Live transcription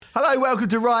Hello, welcome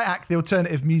to Riot Act, the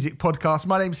alternative music podcast.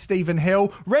 My name's Stephen Hill.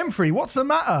 Remfrey, what's the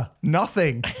matter?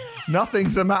 Nothing.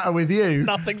 Nothing's the matter with you.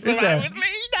 Nothing's the matter with me,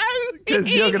 no.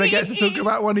 Because you're going to get to talk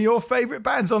about one of your favourite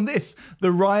bands on this,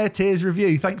 the Rioters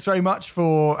Review. Thanks very much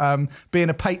for being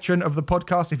a patron of the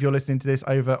podcast. If you're listening to this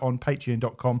over on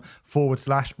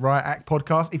patreon.com/Riot Act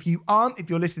podcast. If you aren't, if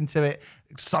you're listening to it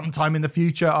sometime in the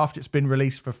future after it's been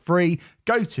released for free,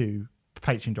 go to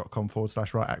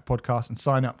patreon.com/Riot Act podcast and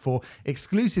sign up for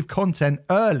exclusive content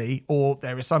early, or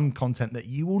there is some content that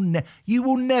you will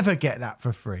never get that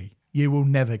for free. You will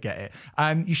never get it.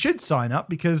 And you should sign up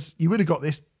because you would have got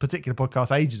this particular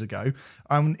podcast ages ago.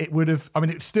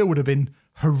 It still would have been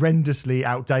horrendously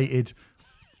outdated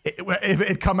if it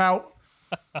had come out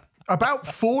about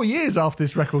 4 years after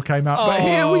this record came out. But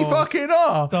here we fucking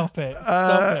are. Stop it.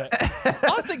 I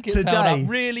think it's held up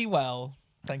really well.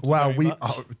 Thank you very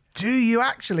much. Do you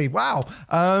actually? Wow.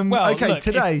 Look,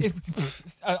 today.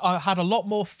 I had a lot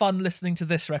more fun listening to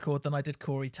this record than I did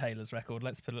Corey Taylor's record.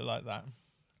 Let's put it like that.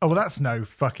 Oh, well, that's no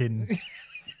fucking...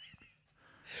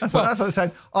 That's what I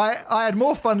said. I had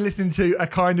more fun listening to a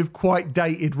kind of quite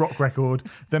dated rock record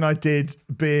than I did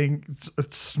being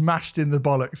smashed in the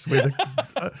bollocks with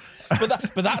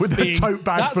a tote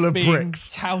bag full of bricks.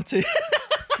 Touted.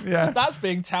 Yeah, that's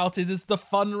being touted as the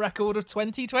fun record of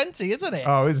 2020, isn't it?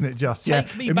 Oh, isn't it just?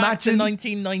 Take me back to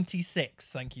 1996.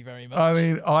 Thank you very much. I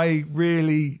mean, I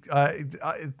really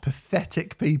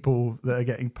pathetic people that are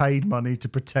getting paid money to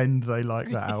pretend they like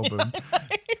that album.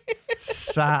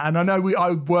 Sad, and I know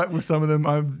I work with some of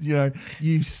them.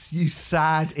 You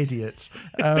sad idiots.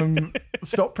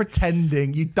 Stop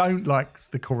pretending you don't like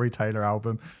the Corey Taylor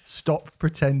album. Stop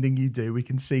pretending you do. We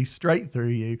can see straight through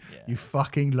you. Yeah. You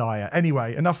fucking liar.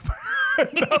 Anyway, enough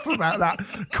about that.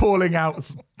 Calling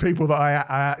out people that I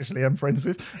actually am friends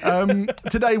with.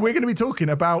 Today we're going to be talking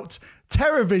about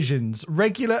Terrorvision's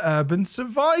Regular Urban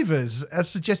Survivors, as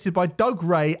suggested by Doug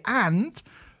Ray and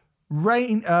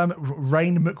Wayne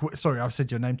I've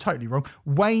said your name totally wrong.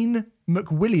 Wayne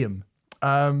McWilliam.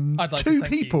 I'd like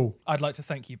to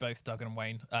thank you both, Doug and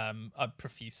Wayne,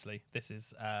 profusely. This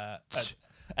is an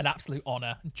absolute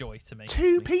honour and joy to me.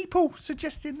 Two people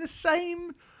suggesting the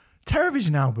same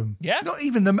Terrorvision album. Yeah. Not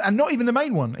even the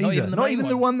main one either. Not even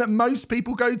the one that most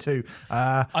people go to.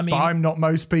 But I'm not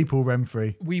most people,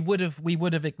 Remfrey. We would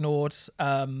have ignored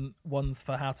ones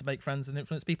for How to Make Friends and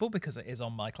Influence People because it is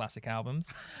on my classic albums.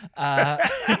 I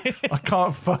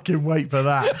can't fucking wait for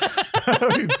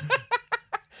that.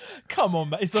 Come on,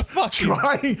 mate. It's a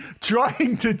fucking...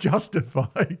 Trying to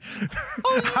justify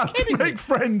How to Make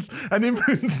Friends and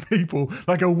Influence People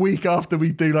like a week after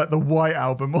we do like the White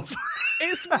Album or something.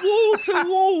 It's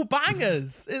wall-to-wall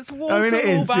bangers. It's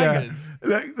wall-to-wall bangers.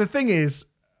 Yeah. The thing is,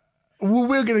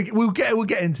 we'll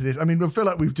get into this. I mean, we feel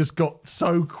like we've just got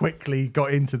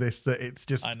into this that it's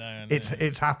just I know.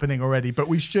 It's happening already. But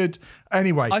we should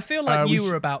anyway. I feel like you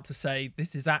were about to say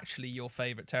this is actually your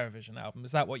favourite Terrorvision album.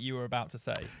 Is that what you were about to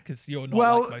say? Because you're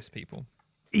not like most people.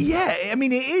 Yeah, I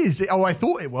mean it is. Oh, I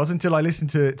thought it was until I listened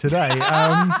to it today.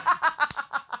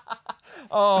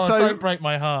 Don't break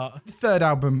my heart. Third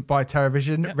album by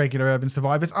Terrorvision, Regular Urban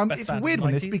Survivors. It's a weird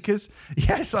one, this because,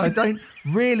 yes, I don't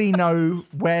really know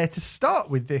where to start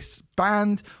with this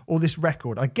band or this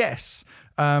record. I guess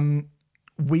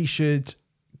we should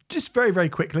just very, very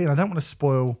quickly, and I don't want to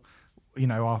spoil,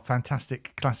 our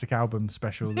fantastic classic album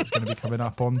special that's going to be coming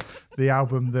up on the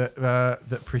album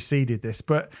that preceded this.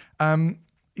 But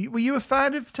were you a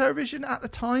fan of Terrorvision at the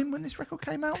time when this record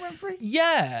came out, Remfrey?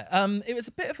 Yeah, it was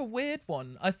a bit of a weird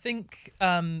one. I think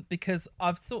because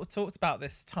I've sort of talked about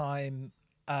this time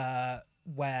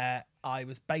where I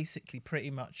was basically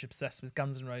pretty much obsessed with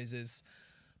Guns N' Roses,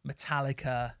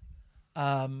 Metallica.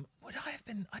 Would I have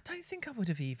been? I don't think I would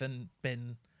have even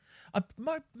been...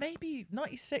 maybe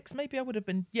 96, maybe I would have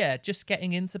been, just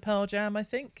getting into Pearl Jam, I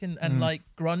think, and like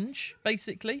grunge,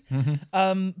 basically.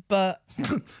 Mm-hmm. But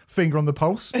finger on the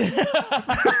pulse.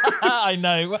 I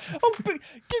know. Oh, but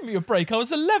give me a break. I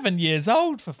was 11 years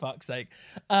old, for fuck's sake.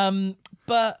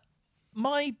 But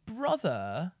my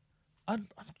brother, I'm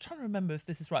trying to remember if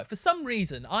this is right. For some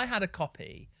reason, I had a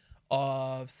copy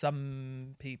of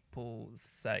Some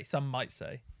might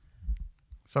say.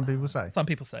 Some people say.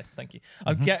 Thank you.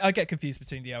 I get confused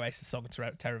between the Oasis song and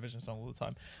Terrorvision song all the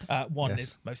time. One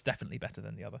is most definitely better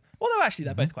than the other. Although actually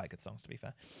they're both quite good songs, to be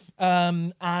fair.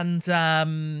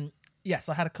 Yes,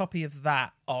 I had a copy of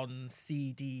that on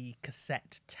CD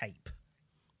cassette tape.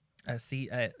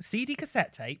 CD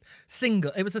cassette tape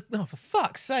single. It was for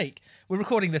fuck's sake. We're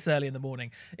recording this early in the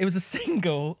morning. It was a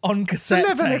single on cassette.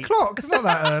 It's 11 o'clock. It's not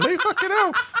that early. Fucking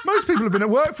hell. Most people have been at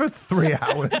work for 3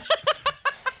 hours.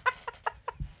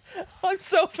 I'm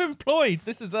self-employed.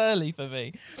 This is early for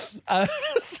me.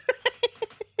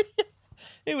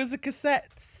 It was a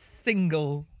cassette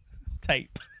single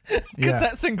tape.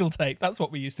 Cassette single tape. That's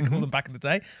what we used to call them back in the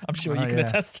day. I'm sure you can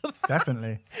attest to that.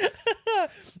 Definitely.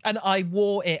 And I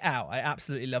wore it out. I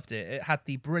absolutely loved it. It had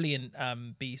the brilliant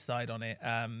B-side on it,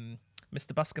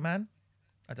 Mr. Busker Man.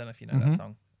 I don't know if you know that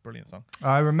song. Brilliant song.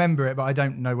 I remember it, but I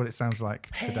don't know what it sounds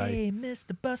like today. Hey,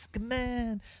 Mr. Busker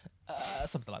Man.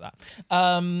 Something like that.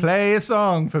 Play a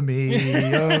song for me.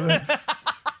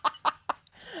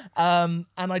 And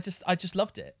I just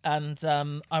loved it. And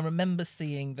I remember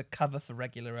seeing the cover for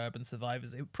Regular Urban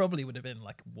Survivors. It probably would have been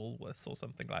like Woolworths or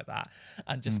something like that.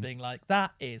 And just being like,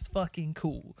 that is fucking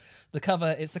cool. The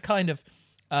cover, it's a kind of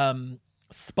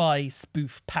spy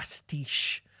spoof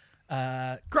pastiche.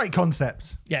 Great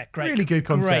concept. Yeah, great. Really good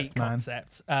concept, great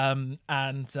concept.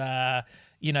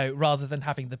 You know, rather than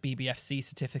having the BBFC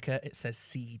certificate, it says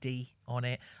CD on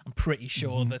it. I'm pretty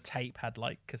sure the tape had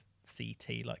like a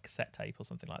CT, like cassette tape or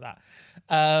something like that.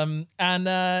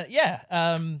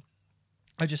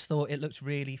 I just thought it looked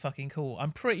really fucking cool.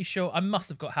 I'm pretty sure I must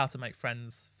have got How to Make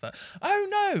Friends for.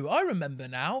 Oh no, I remember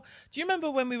now. Do you remember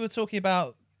when we were talking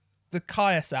about the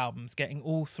Caius albums getting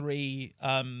all 3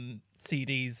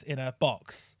 CDs in a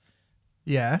box?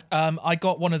 Yeah. I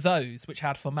got one of those which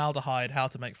had Formaldehyde, How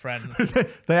to Make Friends.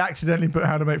 They accidentally put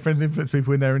How to Make Friends and Influence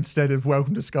People in there instead of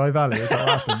Welcome to Sky Valley. Is that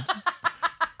what happened?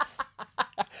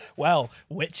 Well,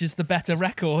 which is the better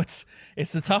record?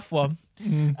 It's a tough one.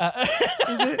 Is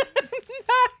it?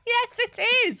 Yes, it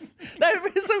is. That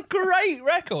is a great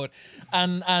record.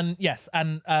 And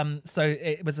so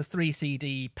it was a 3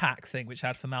 CD pack thing which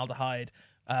had Formaldehyde,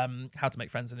 How to Make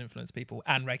Friends and Influence People,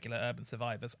 and Regular Urban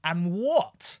Survivors. And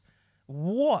what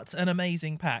an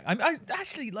amazing pack. I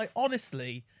actually, like,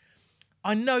 honestly,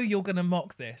 I know you're going to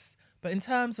mock this, but in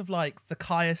terms of like the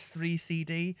Caius 3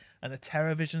 CD and the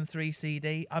TerraVision 3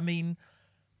 CD, I mean,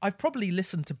 I've probably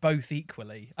listened to both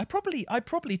equally. I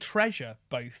probably treasure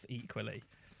both equally.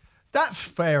 That's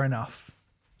fair enough.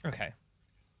 Okay.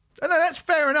 No, that's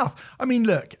fair enough. I mean,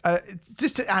 look,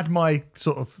 just to add my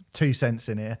sort of 2 cents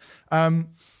in here,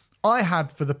 I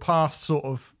had for the past sort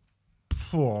of,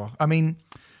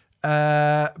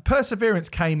 Perseverance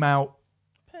came out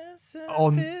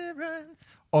on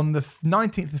the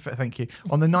 19th of, thank you,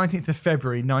 on the 19th of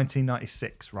February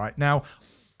 1996. Right now,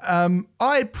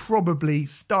 I probably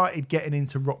started getting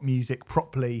into rock music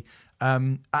properly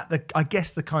at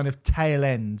the kind of tail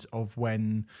end of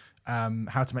when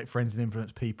How to Make Friends and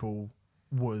Influence People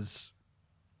was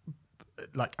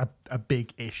like a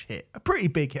big-ish hit, a pretty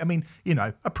big hit. I mean, you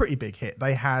know, a pretty big hit.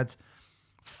 They had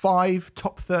 5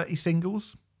 top 30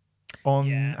 singles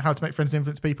on How to Make Friends and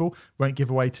Influence People. Won't give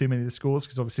away too many of the scores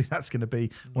because obviously that's going to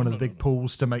be one of the big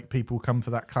pulls to make people come for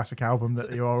that classic album that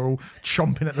you are all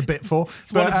chomping at the bit for.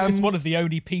 It's one of the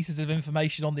only pieces of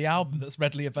information on the album that's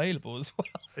readily available as well.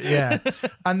 Yeah.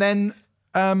 And then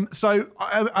so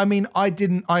I mean I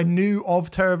knew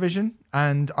of TerraVision,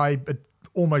 and I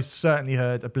almost certainly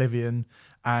heard Oblivion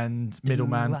and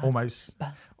Middleman almost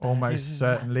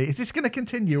certainly. Is this going to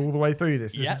continue all the way through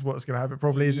this? This is what's going to happen. It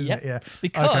probably is, isn't it? Yeah.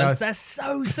 Because they're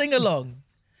so sing-along.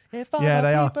 If all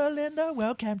the people in the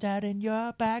world camped out in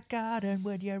your back garden,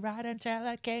 would you ride and tell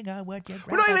a king, or would you...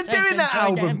 We're not even doing that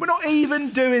album. We're not even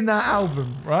doing that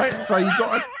album, right? So you've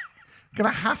got to... Gonna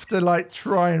have to like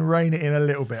try and rein it in a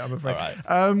little bit, I'm afraid.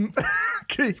 All right.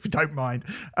 If you don't mind.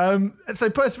 So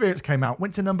Perseverance came out,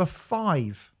 went to number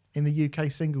 5 in the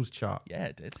UK singles chart. Yeah,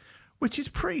 it did. Which is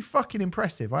pretty fucking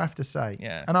impressive, I have to say.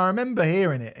 Yeah. And I remember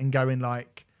hearing it and going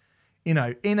like, you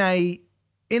know, in a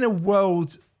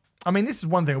world. I mean, this is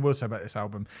one thing I will say about this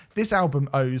album. This album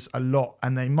owes a lot,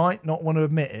 and they might not want to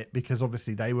admit it because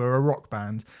obviously they were a rock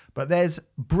band, but there's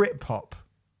Britpop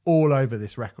all over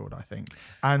this record, I think.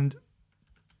 And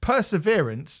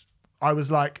Perseverance, I was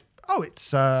like, oh,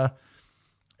 it's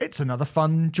another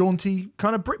fun, jaunty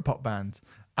kind of Britpop band.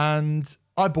 And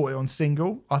I bought it on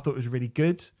single. I thought it was really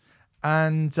good.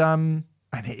 And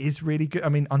it is really good. I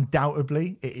mean,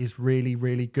 undoubtedly, it is really,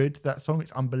 really good, that song.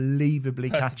 It's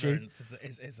unbelievably catchy.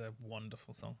 Perseverance is a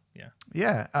wonderful song, yeah.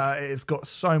 Yeah, it's got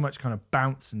so much kind of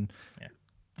bounce and,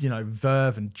 you know,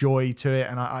 verve and joy to it.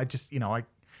 And I just, you know,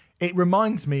 it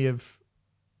reminds me of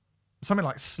something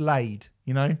like Slade,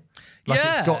 you know? Like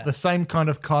it's got the same kind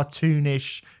of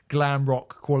cartoonish glam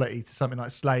rock quality to something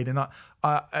like Slade. And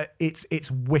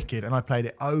it's wicked. And I played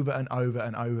it over and over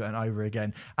and over and over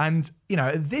again. And, you know,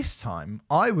 at this time,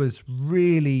 I was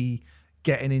really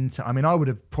getting into... I mean, I would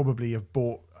have probably have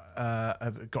bought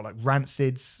have got like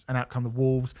Rancids and Out Come the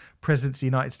Wolves, Presidents of the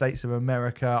United States of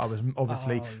America. I was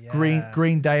obviously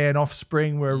Green Day and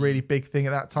Offspring were a really big thing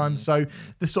at that time. So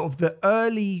the sort of the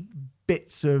early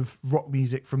bits of rock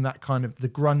music from that kind of the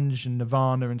grunge and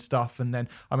Nirvana and stuff. And then,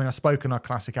 I mean, I spoke on our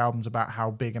classic albums about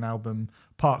how big an album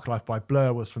Parklife by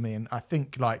Blur was for me. And I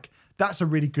think like that's a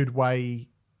really good way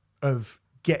of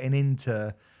getting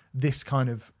into this kind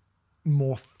of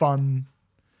more fun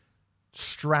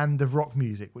strand of rock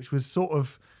music, which was sort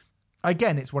of,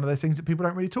 again, it's one of those things that people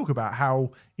don't really talk about,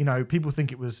 how, you know, people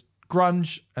think it was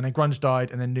grunge and then grunge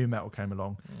died and then nu metal came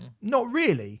along. Not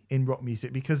really in rock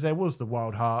music, because there was the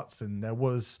Wild Hearts and there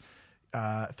was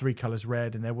Three Colors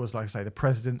Red and there was, like I say, the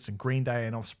Presidents and Green Day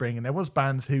and Offspring, and there were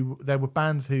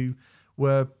bands who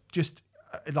were just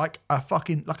like a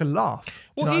laugh. Do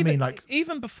you know what I mean? Like,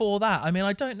 even before that, I mean,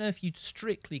 I don't know if you'd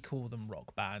strictly call them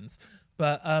rock bands,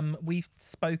 but we've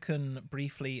spoken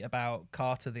briefly about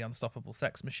Carter, the Unstoppable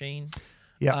Sex Machine.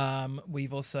 Yeah.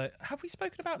 We've also, have we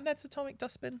spoken about Ned's Atomic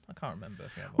Dustbin? I can't remember.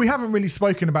 We haven't really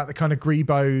spoken about the kind of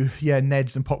Grebo,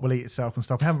 Ned's and Pop Will Eat Itself and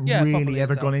stuff. We haven't really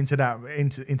ever gone into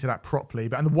that properly.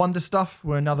 But and the Wonder Stuff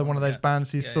were another one of those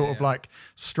bands who sort of like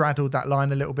straddled that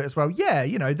line a little bit as well. Yeah,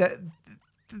 you know,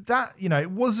 that you know,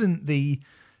 it wasn't the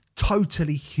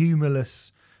totally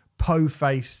humorless,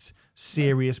 po-faced,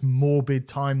 serious, morbid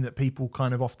time that people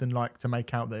kind of often like to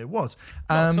make out that it was.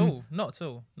 Not at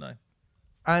all. No.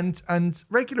 And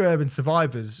Regular Urban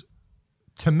Survivors,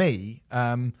 to me,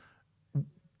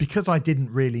 because I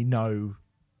didn't really know,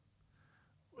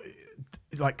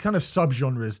 like, kind of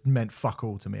subgenres meant fuck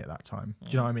all to me at that time.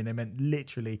 Do you know what I mean? They meant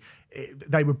literally,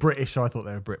 they were British, so I thought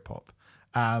they were Britpop.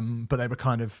 But they were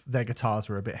kind of, their guitars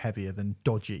were a bit heavier than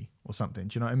Dodgy or something.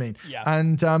 Do you know what I mean? Yeah.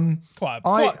 And quite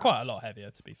a lot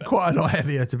heavier, to be fair. Quite a lot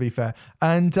heavier, to be fair.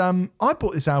 And I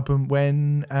bought this album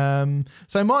when,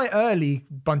 so my early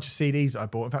bunch of CDs I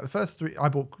bought, in fact, the first three, I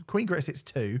bought Queen Greatest Hits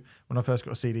 2 when I first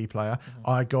got a CD player.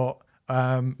 I got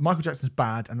Michael Jackson's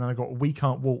Bad, and then I got We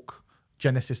Can't Walk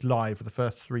Genesis Live for the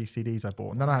first 3 CDs I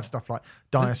bought. And then I had stuff like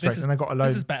Dire Straits, and I got a load.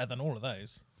 This is better than all of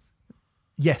those.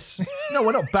 Yes. No,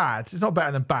 we're not bad. It's not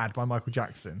better than Bad by Michael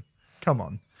Jackson. Come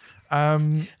on.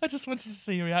 I just wanted to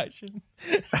see your reaction.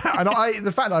 And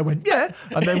the fact that I went, yeah,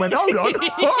 and then went, hold on.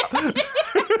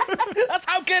 That's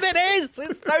how good it is.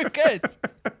 It's so good.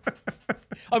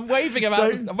 I'm waving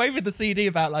the CD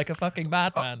about like a fucking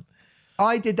madman.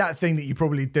 I did that thing that you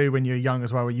probably do when you're young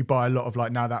as well, where you buy a lot of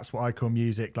like, now that's what I call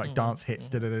music, like dance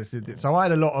hits. So I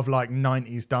had a lot of like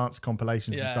 90s dance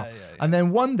compilations and stuff. And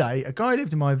then one day, a guy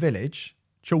lived in my village,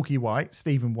 Chalky White,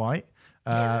 Stephen White.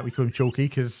 We call him Chalky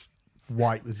because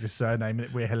White was his surname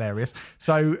and we're hilarious.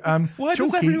 So why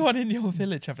Chalky, does everyone in your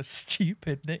village have a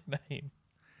stupid nickname?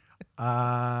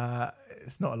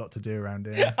 It's not a lot to do around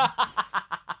here.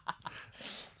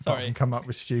 Sorry. Can come up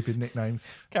with stupid nicknames.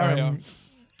 Carry on.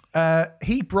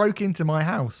 He broke into my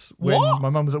house when my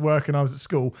mum was at work and I was at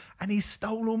school, and he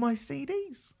stole all my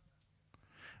CDs.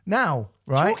 Now,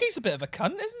 right? Chalky's a bit of a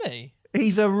cunt, isn't he?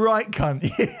 He's a right cunt.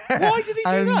 Yeah. Why did he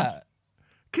do that?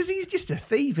 Because he's just a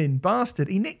thieving bastard.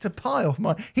 He nicked a pie off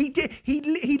my. He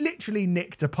literally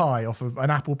nicked a pie off of an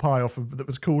apple pie off of that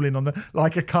was cooling on the,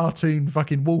 like a cartoon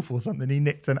fucking wolf or something. He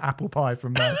nicked an apple pie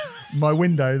from my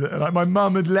window. That, like, my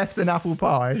mum had left an apple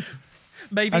pie.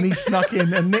 Maybe. And he snuck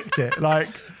in and nicked it, like,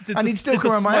 and he'd still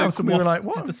come around my house, and we were like,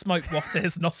 "What?" Did the smoke waft to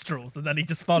his nostrils, and then he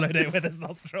just followed it with his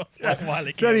nostrils?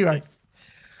 So anyway,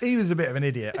 he was a bit of an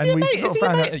idiot. Is he a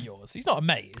mate of yours? He's not a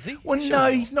mate, is he? Well, no,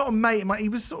 he's not a mate. He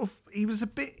was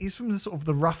he's from the sort of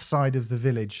the rough side of the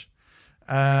village,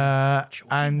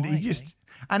 and he just.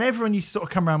 And everyone used to sort of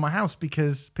come around my house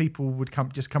because people would come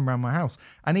around my house.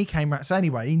 And he came around. So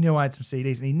anyway, he knew I had some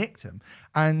CDs and he nicked them.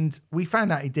 And we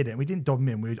found out he did it. And we didn't dob him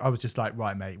in. I was just like,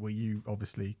 right, mate, well, you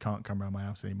obviously can't come around my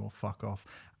house anymore. Fuck off.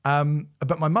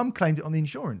 But my mum claimed it on the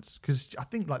insurance because I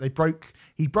think like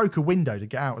he broke a window to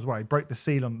get out as well. He broke the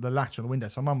seal on the latch on the window.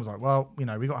 So mum was like, well, you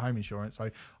know, we got home insurance.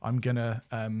 So I'm going to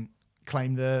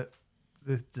claim the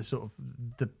sort of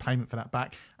the payment for that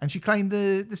back, and she claimed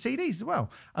the CDs as well.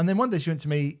 And then one day she went to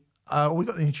me, we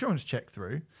got the insurance check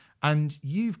through, and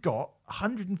you've got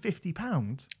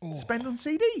 £150 to spend on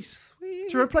CDs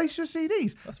to replace your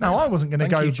CDs. Now I wasn't going to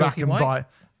go back and buy,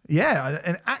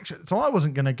 and actually, so I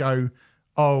wasn't going to go,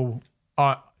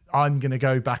 I'm going to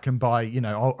go back and buy, you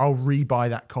know, I'll rebuy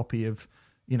that copy of,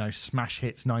 you know, Smash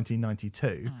Hits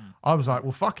 1992. I was like,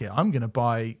 well, fuck it, I'm going to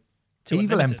buy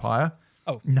Evil Empire.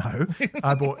 Oh no!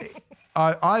 I bought.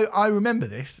 I remember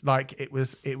this like it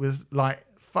was like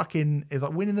fucking. It was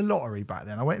like winning the lottery back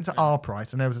then. I went into R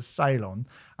Price and there was a sale on,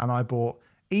 and I bought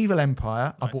Evil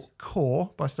Empire. Nice. I bought Core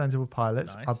by Stone Temple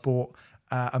Pilots. Nice. I bought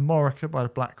Amorica by the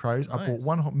Black Crowes. I bought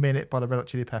One Hot Minute by the Red Hot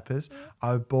Chili Peppers.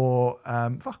 I bought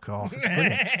fuck off, it's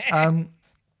brilliant.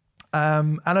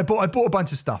 And I bought a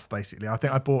bunch of stuff basically. I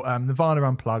think I bought Nirvana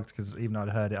Unplugged because even though I'd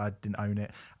heard it, I didn't own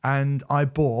it. And I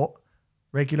bought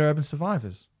Regular Urban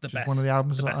Survivors, which is one of the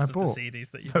albums that I bought. The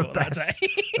CDs that you bought that day.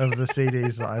 Of the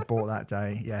CDs that I bought that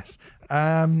day, yes.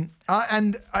 And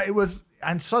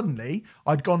suddenly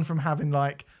I'd gone from having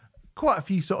like quite a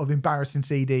few sort of embarrassing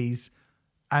CDs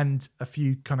and a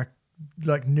few kind of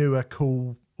like newer,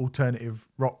 cool alternative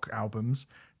rock albums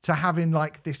to having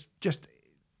like this just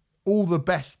all the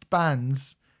best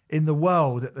bands in the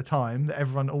world at the time that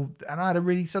and I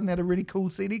suddenly had a really cool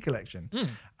CD collection.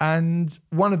 And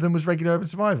one of them was Regular Urban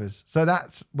Survivors. So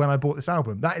that's when I bought this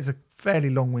album. That is a fairly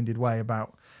long-winded way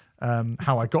about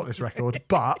how I got this record,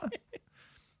 but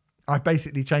I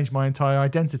basically changed my entire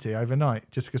identity overnight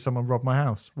just because someone robbed my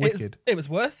house. Wicked. It was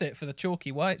worth it for the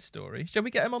Chalky White story. Shall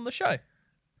we get him on the show?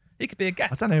 He could be a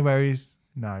guest. I don't know where he's...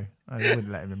 No, I wouldn't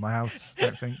let him in my house, I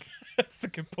don't think. That's a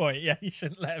good point. Yeah, you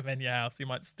shouldn't let him in your house. He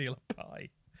might steal a pie.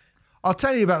 I'll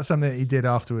tell you about something that he did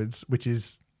afterwards, which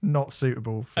is not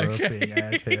suitable for being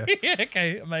aired here.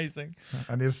 Okay, amazing.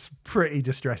 And it's pretty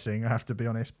distressing, I have to be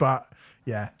honest. But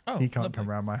yeah, he can't come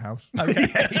around my house. Okay.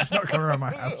 Yeah, he's not coming around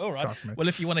my house. All right. Well,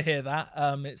 if you want to hear that,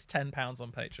 it's £10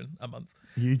 on Patreon a month.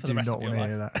 You do not want to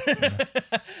hear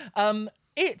that. Yeah.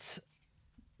 It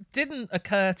didn't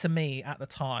occur to me at the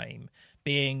time,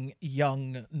 being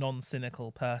young,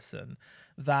 non-cynical person,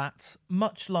 that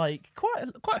much like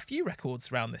quite a few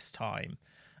records around this time,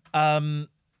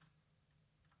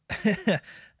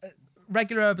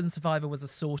 Regular Urban Survivor was a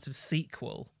sort of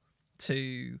sequel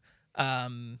to How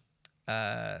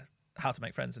to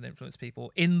Make Friends and Influence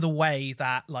People, in the way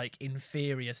that like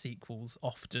inferior sequels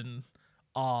often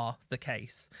are the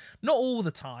case. Not all the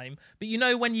time, but you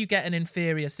know when you get an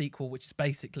inferior sequel, which is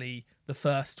basically the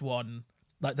first one,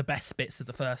 like the best bits of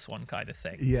the first one kind of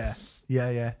thing. Yeah.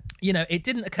 You know, it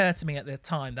didn't occur to me at the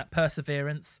time that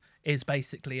Perseverance is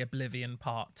basically Oblivion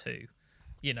Part 2.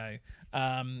 You know,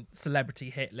 Celebrity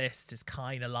Hit List is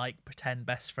kind of like Pretend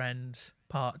Best Friend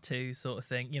Part 2 sort of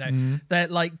thing. You know,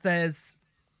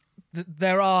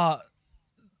 there are...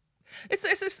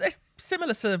 It's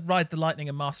similar to Ride the Lightning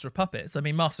and Master of Puppets. I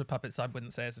mean, Master of Puppets I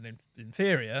wouldn't say is an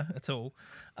inferior at all.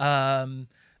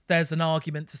 There's an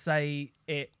argument to say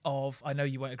it of, I know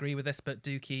you won't agree with this, but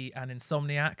Dookie and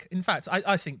Insomniac. In fact,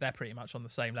 I think they're pretty much on the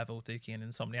same level, Dookie and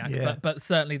Insomniac. Yeah. But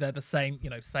certainly they're the same, you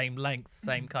know, same length,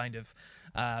 same kind of...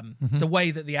 The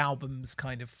way that the albums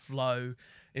kind of flow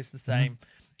is the same.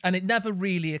 And it never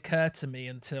really occurred to me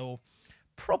until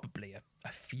probably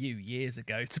a few years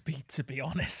ago, to be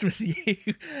honest with you,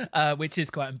 which is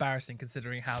quite embarrassing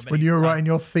considering how many... When you were writing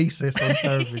your thesis on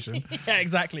Terrorvision. Yeah,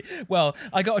 exactly. Well,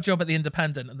 I got a job at The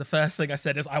Independent, and the first thing I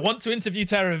said is, I want to interview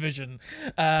Terrorvision.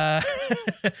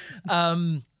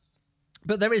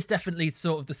 But there is definitely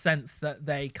sort of the sense that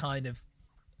they kind of...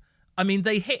 I mean,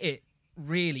 they hit it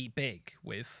really big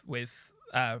with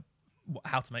How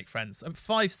to Make Friends.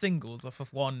 5 singles off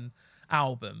of one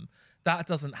album. That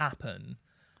doesn't happen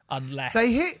unless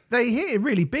they hit it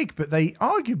really big, but they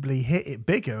arguably hit it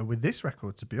bigger with this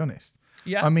record, to be honest.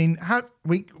 Yeah. I mean, How to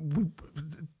Make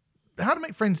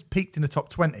Friends peaked in the top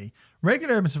 20.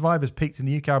 Regular Urban Survivors peaked in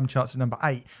the UK album charts at number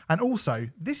 8. And also,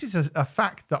 this is a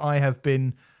fact that I have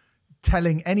been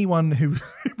telling anyone who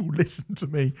will listen to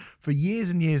me for years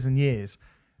and years and years.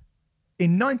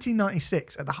 In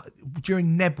 1996,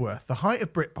 during Nebworth, the height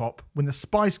of Britpop, when the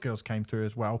Spice Girls came through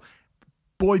as well,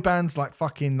 boy bands like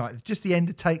just the end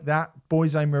of Take That,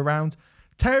 Boyzone were around.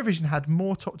 Terrorvision had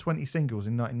more top 20 singles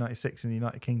in 1996 in the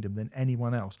United Kingdom than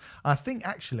anyone else. I think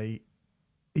actually,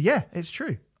 yeah, it's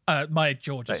true. My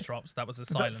jaw just drops. That was a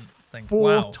silent thing.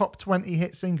 4 top 20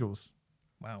 hit singles.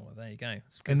 Wow, well, there you go.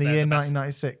 In the year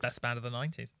 1996. Best band of the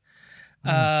 90s.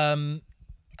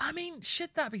 I mean, should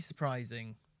that be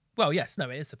surprising? Well, yes, no,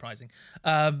 it is surprising.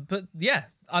 But yeah,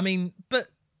 I mean, but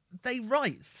they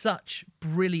write such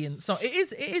brilliant songs. It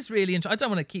is really interesting. I don't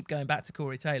want to keep going back to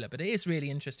Corey Taylor, but it is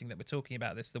really interesting that we're talking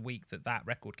about this the week that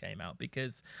record came out,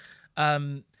 because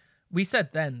we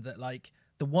said then that like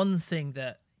the one thing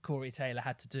that Corey Taylor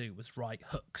had to do was write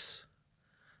hooks,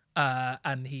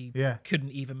 and he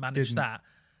couldn't even manage that.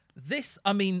 This,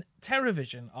 I mean,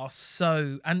 Terrorvision are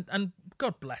so, and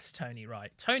God bless Tony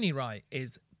Wright. Tony Wright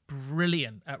is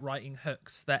brilliant at writing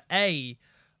hooks that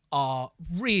are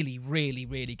really, really,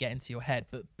 really get into your head,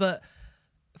 but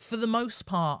for the most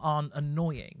part aren't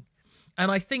annoying.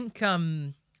 And I think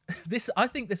this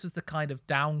was the kind of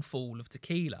downfall of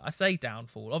Tequila. I say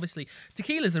downfall. Obviously,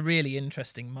 Tequila's a really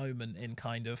interesting moment in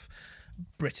kind of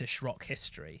British rock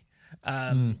history.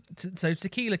 So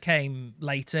Tequila came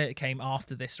later. It came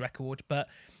after this record, but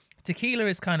Tequila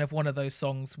is kind of one of those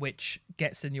songs which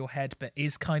gets in your head, but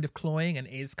is kind of cloying and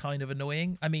is kind of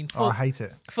annoying. I mean, I hate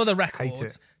it. For the Hate record,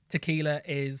 it. Tequila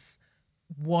is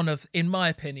one of, in my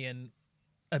opinion,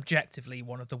 objectively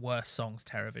one of the worst songs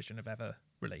Terrorvision have ever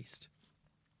released.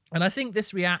 And I think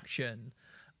this reaction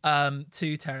to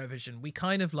Terrorvision, we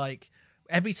kind of like,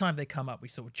 every time they come up, we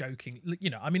sort of joking,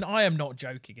 I mean, I am not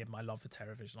joking in my love for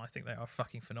Terrorvision. I think they are a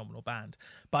fucking phenomenal band.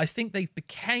 But I think they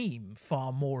became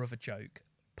far more of a joke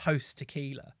post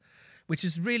Tequila, which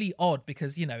is really odd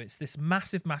because, it's this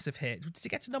massive, massive hit. Did it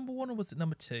get to number 1 or was it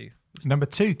number 2? Number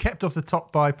 2, kept off the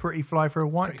top by Pretty Fly for a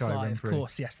White Guy. Fly, of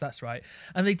course, yes, that's right.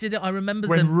 And they did it. I remember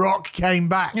when them. Rock came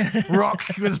back. Rock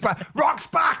was back. Rock's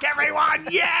back, everyone!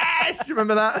 Yes, you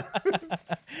remember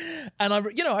that? And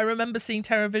I remember seeing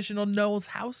Terrorvision on Noel's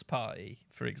house party,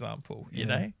 for example. You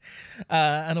know,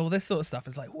 and all this sort of stuff.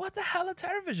 It's like, what the hell are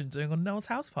Terrorvision doing on Noel's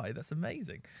house party? That's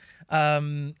amazing.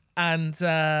 Oh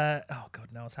god,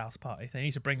 Noel's house party. They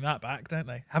need to bring that back, don't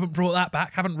they? Haven't brought that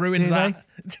back. Haven't ruined that.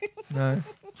 No.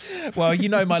 Well,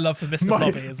 my love for Mr.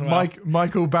 Blobby as well.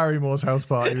 Michael Barrymore's house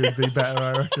party would be better,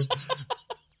 I reckon.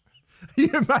 You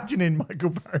imagining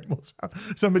Michael Barrymore's house?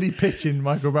 Somebody pitching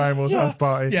Michael Barrymore's house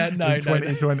party in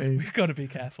 2020. We've got to be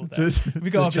careful there.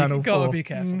 We've got to be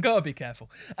careful. Got to be careful.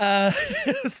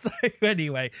 So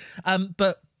anyway,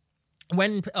 but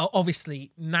when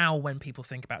obviously now when people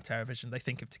think about Terrorvision, they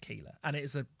think of Tequila, and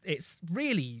it's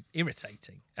really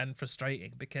irritating and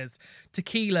frustrating because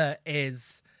Tequila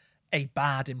is a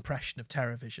bad impression of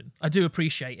Terrorvision. I do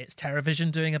appreciate it's Terrorvision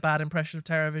doing a bad impression of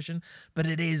Terrorvision, but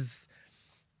it is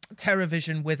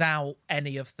Terrorvision without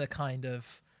any of the kind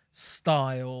of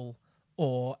style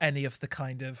or any of the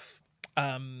kind of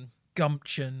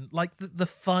gumption. Like the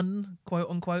fun, quote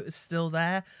unquote, is still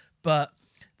there, but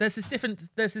there's this thing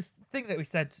that we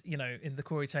said, in the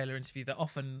Corey Taylor interview that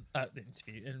often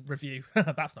review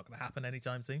that's not going to happen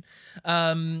anytime soon.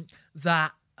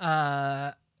 That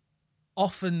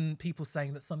often people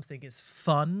saying that something is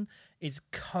fun is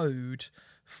code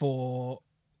for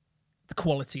the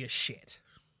quality is shit.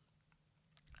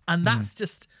 And that's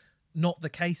just not the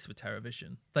case with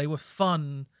Terrorvision. They were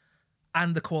fun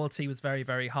and the quality was very,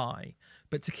 very high.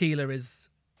 But Tequila is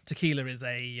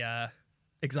a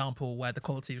example where the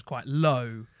quality was quite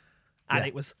low and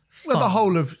it was fun. Well, the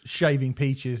whole of Shaving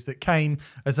Peaches that came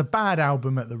as a bad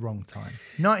album at the wrong time.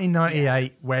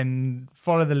 1998, when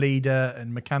Follow the Leader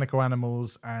and Mechanical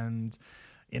Animals and,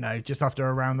 just after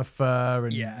Around the Fur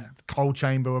and Cold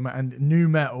Chamber and Nu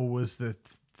Metal was the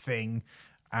thing.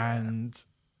 And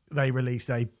they released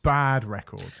a bad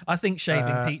record. I think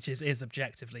Shaving Peaches is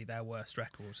objectively their worst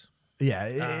record. Yeah,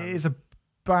 it is a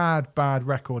bad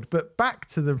record. But back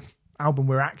to the album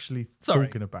we're actually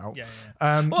talking about.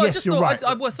 Well, yes, you're right.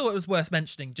 I thought it was worth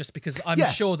mentioning just because I'm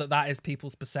sure that is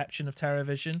people's perception of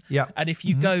Terrorvision. Yeah. And if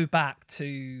you go back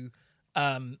to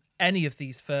any of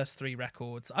these first 3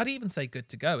 records, I'd even say Good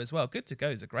to Go as well. Good to Go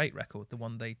is a great record, the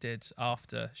one they did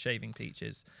after Shaving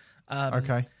Peaches.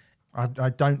 Okay. I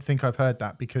don't think I've heard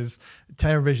that because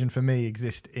Terrorvision for me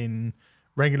exists in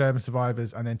Regular Urban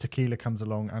Survivors and then Tequila comes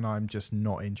along and I'm just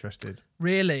not interested.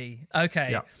 Really?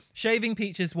 Okay. Yeah. Shaving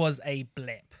Peaches was a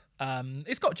blip.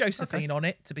 It's got Josephine on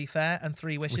it, to be fair, and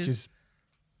 3 Wishes. Which is,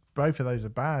 both of those are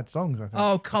bad songs, I think.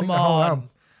 Oh, come on.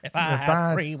 If I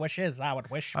had 3 wishes, I would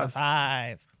wish for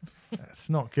 5. That's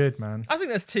not good, man. I think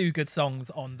there's 2 good songs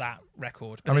on that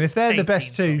record. I mean, if they're the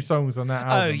best 2 songs on that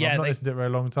album, I've not listened to it for a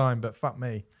long time, but fuck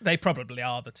me. They probably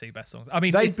are the 2 best songs. I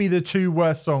mean, they'd be the 2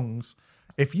 worst songs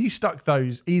if you stuck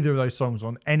either of those songs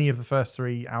on any of the first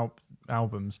 3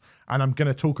 albums. And I'm going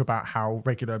to talk about how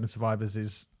Regular Urban Survivors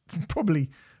is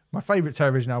probably my favourite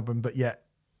Terrorvision album, but yet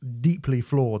deeply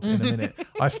flawed in a minute.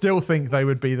 I still think they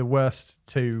would be the worst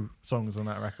 2 songs on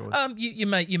that record. You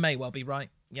may well be right.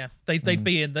 Yeah,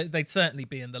 they'd certainly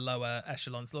be in the lower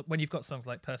echelons. Look, when you've got songs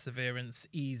like Perseverance,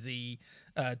 Easy,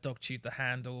 Dog Chewed the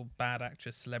Handle, Bad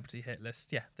Actress, Celebrity Hit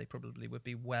List, they probably would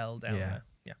be well down there.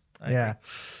 Yeah,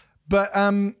 but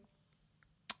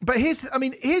here's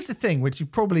the thing, which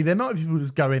there might be people who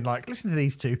go in like, listen to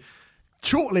these 2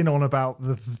 chortling on about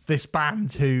this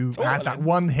band who had that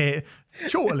one hit.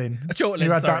 Chortling,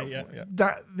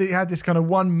 that they had this kind of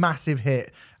one massive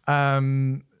hit,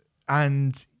 and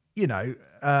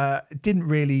didn't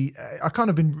really. I kind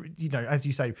of been, as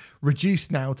you say,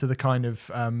 reduced now to the kind of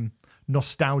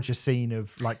nostalgia scene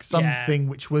of like something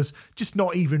which was just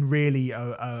not even really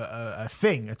a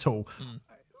thing at all.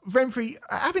 Renfrey,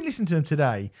 having listened to them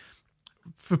today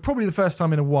for probably the first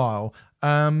time in a while,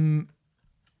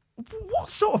 what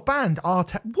sort of band are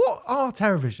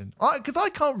Terrorvision? Because I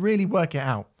can't really work it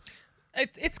out.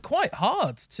 It's quite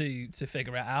hard to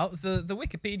figure it out. The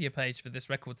Wikipedia page for this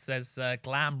record says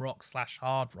glam rock /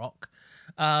 hard rock.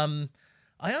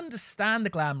 I understand the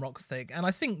glam rock thing, and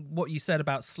I think what you said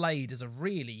about Slade is a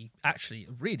really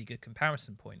good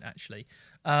comparison point, actually.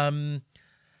 Hard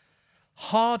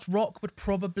rock would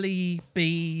probably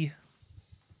be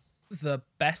the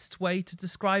best way to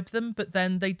describe them, but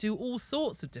then they do all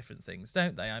sorts of different things,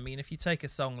 don't they? I mean, if you take a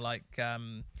song like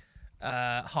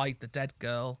Hide the Dead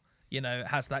Girl, you know, it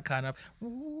has that kind of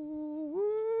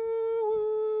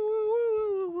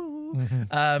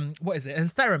what is it? A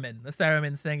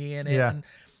theremin singing in it. Yeah. And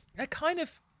it kind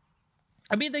of,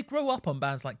 I mean, they grow up on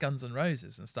bands like Guns N'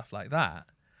 Roses and stuff like that.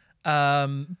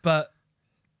 But,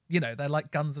 you know, they're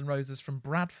like Guns N' Roses from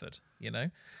Bradford, you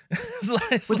know?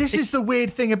 Well, this is the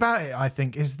weird thing about it, I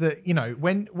think, is that, you know,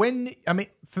 when I mean,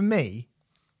 for me,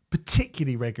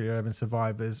 particularly Regular Urban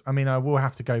Survivors, I mean, I will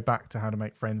have to go back to How to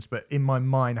Make Friends, but in my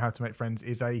mind, How to Make Friends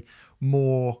is a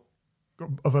more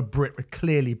of a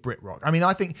clearly Brit rock. I mean,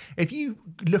 I think if you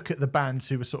look at the bands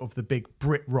who were sort of the big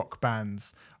Brit rock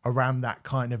bands around that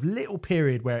kind of little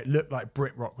period where it looked like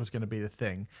Brit rock was going to be the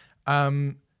thing,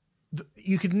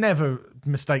 you could never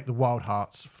mistake the Wild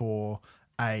Hearts for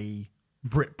a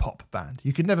Brit pop band.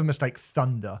 You could never mistake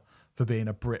Thunder for being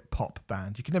a Brit pop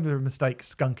band. You could never mistake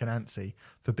Skunk Anansie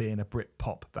for being a Brit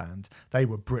pop band. They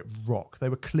were Brit rock. They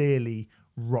were clearly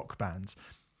rock bands.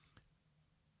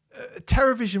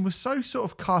 Terrorvision was so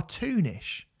sort of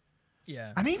cartoonish.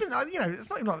 Yeah. And even, you know, it's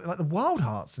not even like the Wild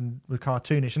Hearts were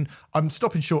cartoonish. And I'm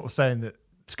stopping short of saying that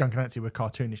Skunk Anansie were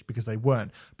cartoonish because they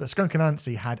weren't. But Skunk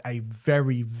Anansie had a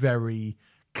very, very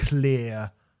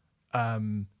clear,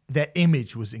 their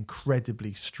image was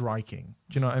incredibly striking.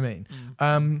 Do you know what I mean?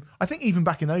 I think even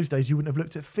back in those days, you wouldn't have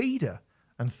looked at Feeder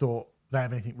and thought they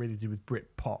have anything really to do with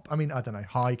Brit pop. I mean, I don't know.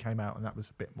 High came out and that was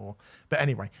a bit more. But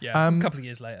anyway. Yeah, it's a couple of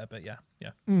years later, but yeah.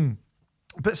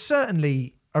 But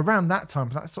certainly around that time,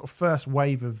 that sort of first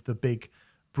wave of the big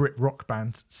Brit rock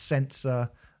bands, Censor,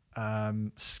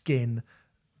 Skin,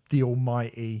 The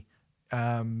Almighty, who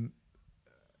I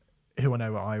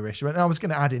know are Irish. And I was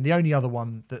going to add in, the only other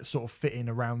one that sort of fit in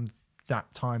around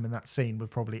that time and that scene would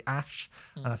probably Ash.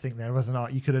 And I think there was an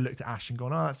art, you could have looked at Ash and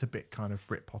gone, oh, that's a bit kind of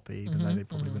Brit poppy, even though they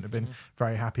probably wouldn't have been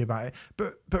very happy about it.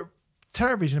 But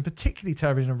Terrorvision, and particularly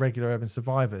Terrorvision and Regular Urban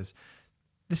Survivors,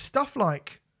 there's stuff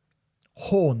like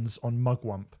horns on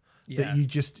Mugwump that you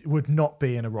just would not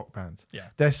be in a rock band. Yeah.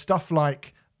 There's stuff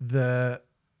like the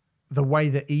way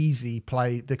that Easy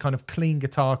play, the kind of clean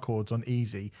guitar chords on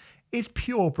Easy, is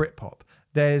pure Britpop.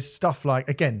 There's stuff like,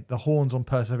 again, the horns on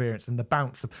Perseverance and the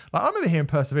bounce of, like, I remember hearing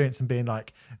Perseverance and being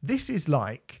like, this is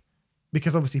like,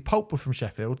 because obviously Pulp were from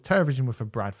Sheffield, Terrorvision were from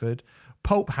Bradford.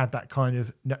 Pulp had that kind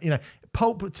of, you know,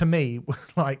 Pulp to me,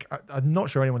 like, I'm not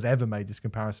sure anyone's ever made this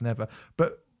comparison ever,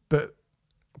 but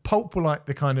Pulp were like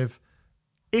the kind of,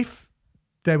 if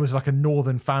there was like a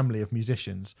northern family of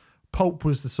musicians, Pulp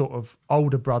was the sort of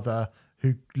older brother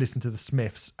who listened to the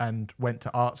Smiths and went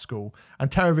to art school,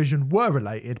 and Terrorvision were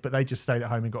related, but they just stayed at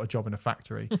home and got a job in a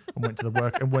factory and went to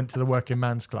the working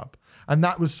man's club, and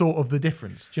that was sort of the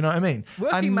difference. Do you know what I mean?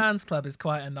 Working man's club is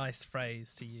quite a nice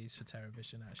phrase to use for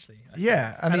Terrorvision, actually.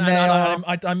 I mean,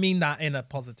 I mean that in a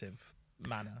positive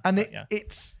manner. And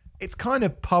it's kind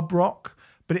of pub rock,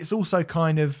 but it's also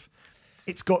kind of,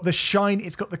 it's got the shine,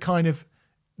 it's got the kind of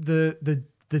the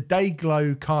day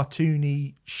glow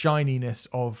cartoony shininess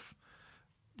of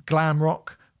glam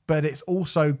rock, but it's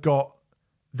also got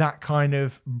that kind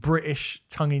of British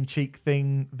tongue-in-cheek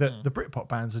thing that the Britpop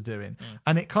bands are doing.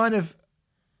 And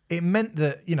it meant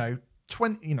that, you know,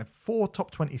 4 top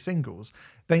 20 singles,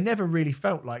 they never really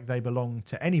felt like they belonged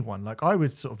to anyone. Like, I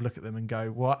would sort of look at them and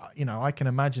go, well, you know, I can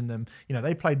imagine them, you know,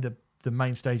 they played the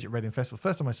main stage at Reading Festival.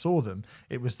 First time I saw them,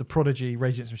 it was the Prodigy,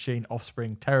 Rage Against the Machine,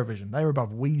 Offspring, Terrorvision. They were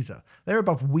above Weezer. They were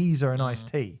above Weezer and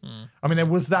Ice-T. I mean, there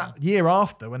was that year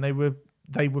after when they were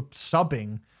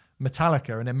subbing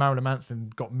Metallica, and then Marilyn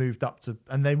Manson got moved up to,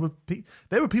 and they were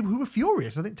people who were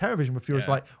furious. I think Terrorvision were furious,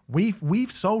 like,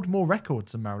 we've sold more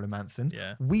records than Marilyn Manson.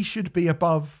 Yeah. We should be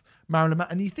above Marilyn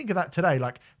Manson. And you think of that today,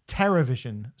 like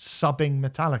Terrorvision subbing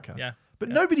Metallica. Yeah. But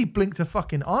nobody blinked a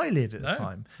fucking eyelid at the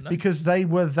time because they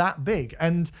were that big.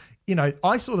 And, you know,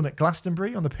 I saw them at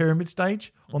Glastonbury on the Pyramid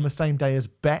stage on the same day as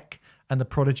Beck and the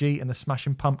Prodigy and the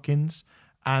Smashing Pumpkins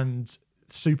and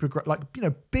like, you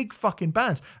know, big fucking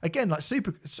bands. Again, like I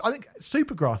think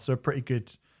Supergrass are a pretty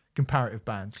good comparative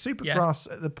band. Supergrass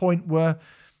at the point where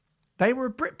they were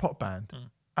a Britpop band.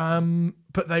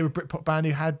 But they were a Britpop band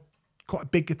who had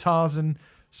quite big guitars and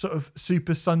sort of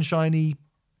super sunshiny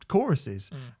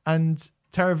choruses, and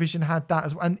Terrorvision had that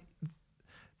as well. And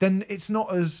then it's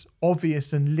not as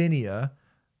obvious and linear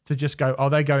to just go, oh,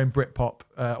 they go in Britpop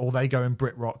or they go in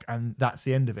Brit rock, and that's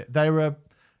the end of it. They're a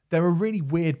really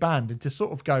weird band, and to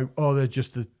sort of go, oh, they're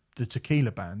just the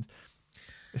Tequila band.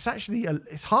 It's actually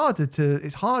it's harder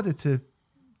to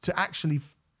actually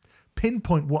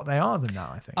pinpoint what they are than that,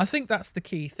 I think. I think that's the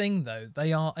key thing, though.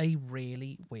 They are a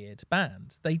really weird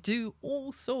band. They do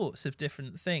all sorts of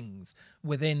different things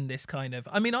within this kind of...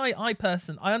 I mean, I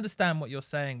personally, I understand what you're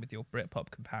saying with your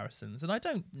Britpop comparisons, and I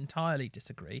don't entirely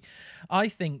disagree. I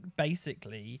think,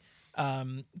 basically,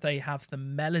 they have the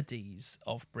melodies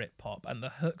of Britpop and the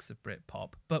hooks of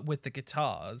Britpop, but with the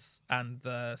guitars and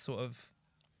the sort of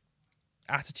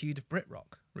attitude of Brit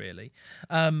rock, really.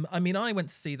 I mean, I went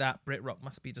to see that Brit Rock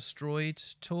Must Be Destroyed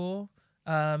tour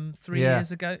 2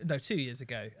 years ago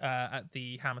at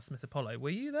the Hammersmith Apollo. Were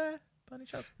you there by any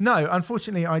chance? No,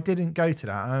 unfortunately, I didn't go to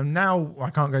that. Now I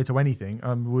can't go to anything.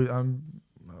 I'm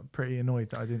pretty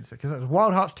annoyed that I didn't, because that was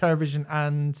Wild Hearts, Terrorvision,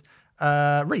 and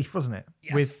Reef, wasn't it?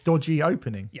 Yes. With Dodgy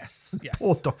opening. Yes.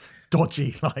 Poor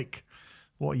Dodgy, like...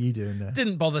 What are you doing there?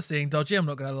 Didn't bother seeing Dodgy, I'm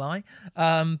not going to lie.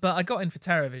 But I got in for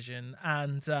Terrorvision,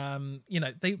 and,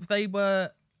 they were...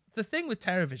 The thing with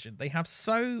Terrorvision, they have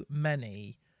so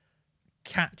many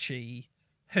catchy,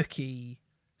 hooky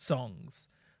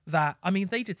songs that... I mean,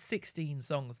 they did 16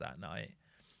 songs that night.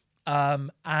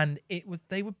 And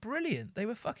they were brilliant. They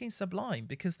were fucking sublime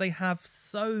because they have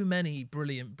so many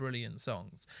brilliant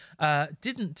songs.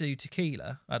 Didn't do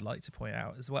Tequila, I'd like to point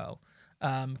out as well.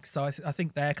 So I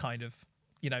think they're kind of...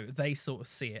 they sort of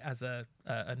see it as a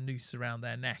noose around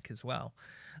their neck as well.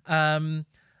 And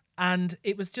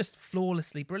it was just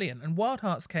flawlessly brilliant. And Wild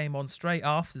Hearts came on straight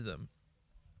after them.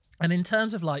 And in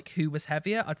terms of like who was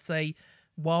heavier, I'd say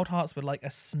Wild Hearts were like a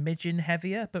smidgen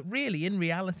heavier. But really, in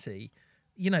reality,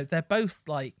 they're both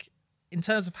like, in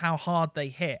terms of how hard they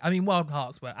hit. I mean, Wild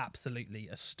Hearts were absolutely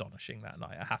astonishing that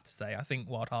night, I have to say. I think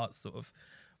Wild Hearts sort of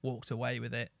walked away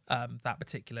with it that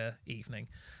particular evening.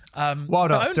 Wild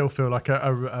Hearts still feel like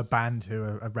a band who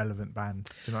are a relevant band.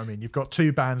 Do you know what I mean? You've got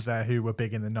two bands there who were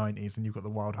big in the 90s, and you've got the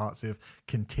Wild Hearts who have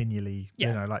continually,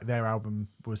 like their album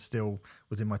was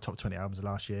in my top 20 albums of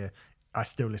last year. I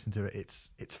still listen to it.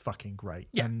 It's fucking great.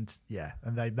 Yeah.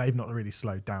 And they've not really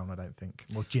slowed down, I don't think.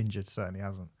 Well, Ginger certainly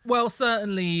hasn't. Well,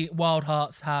 certainly Wild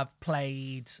Hearts have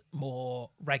played more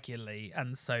regularly,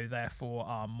 and so therefore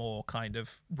are more kind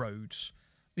of road.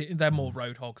 They're more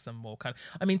road hogs and more kind of...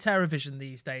 I mean, Terrorvision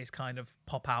these days kind of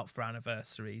pop out for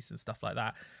anniversaries and stuff like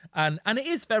that. And it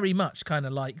is very much kind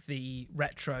of like the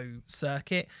retro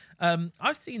circuit.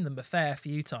 I've seen them a fair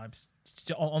few times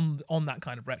on that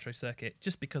kind of retro circuit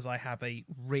just because I have a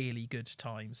really good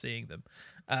time seeing them.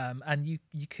 And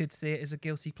you could see it as a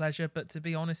guilty pleasure, but to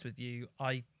be honest with you,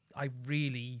 I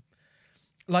really...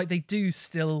 Like, they do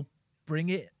still bring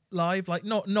it live, like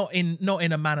not in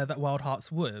a manner that Wild Hearts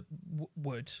would,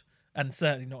 and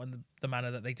certainly not in the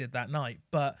manner that they did that night,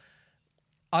 but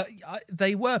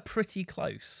they were pretty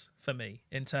close for me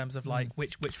in terms of like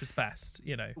which was best.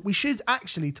 We should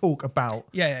actually talk about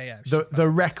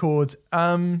the record.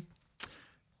 Go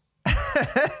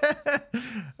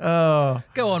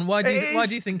on. Why do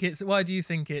you think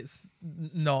it's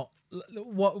not?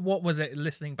 What was it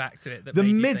listening back to it that the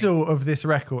middle of this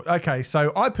record? Okay,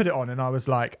 so I put it on and I was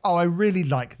like, oh, I really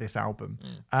like this album.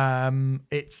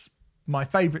 It's my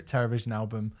favorite Terrorvision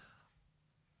album.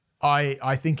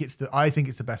 I think it's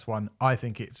the best one. I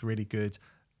think it's really good.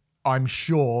 I'm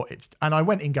sure and I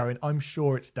went in going, I'm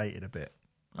sure it's dated a bit.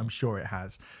 I'm sure it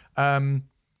has. And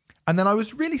then I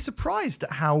was really surprised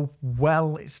at how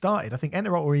well it started. I think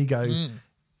Enter or Ego,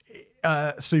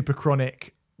 Super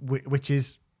Chronic, which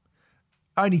is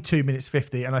only 2 minutes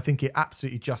 50, and I think it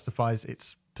absolutely justifies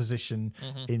its position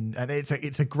in, and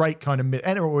it's a great kind of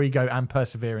Enter or Ego and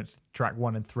Perseverance, track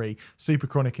 1 and 3. Super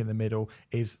Chronic in the middle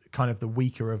is kind of the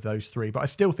weaker of those three, but I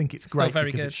still think it's great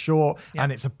because it's short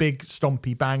and it's a big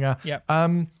stompy banger. Yep.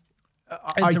 Enter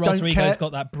Alter Ego's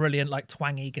got that brilliant, like,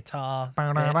 twangy guitar.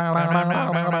 Brilliant.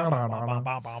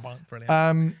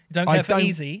 Don't care for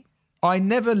Easy. I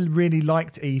never really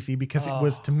liked Easy because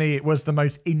to me, it was the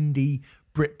most indie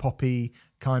Britpoppy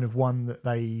kind of one that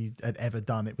they had ever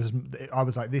done. I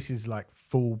was like, this is like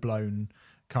full blown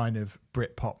kind of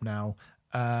Britpop now.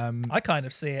 I kind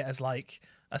of see it as like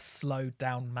a slowed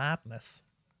down Madness.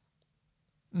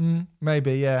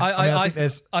 Maybe, yeah. I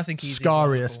think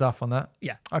Scaria stuff on that.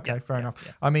 Yeah. Okay, fair enough.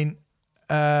 Yeah. I mean,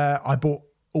 I bought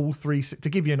all three to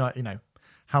give you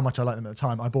how much I liked them at the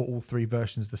time. I bought all three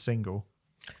versions of the single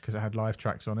because it had live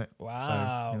tracks on it.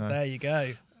 Wow, so, there you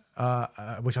go.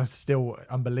 Which I still,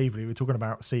 unbelievably, we're talking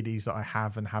about CDs that I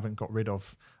have and haven't got rid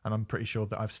of, and I'm pretty sure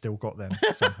that I've still got them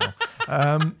somehow.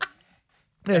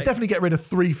 Yeah, definitely get rid of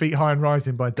 3 Feet High and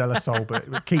Rising by De La Soul,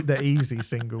 but keep the easy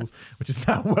singles, which is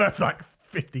now worth like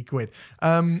 50 quid.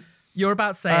 You're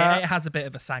about to say it has a bit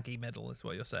of a saggy middle, is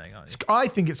what you're saying, aren't you? I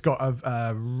think it's got a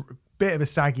bit of a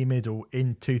saggy middle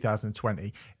in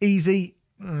 2020. Easy.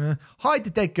 Hide the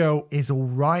Dead Girl is all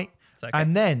right. Okay.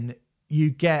 And then you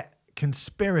get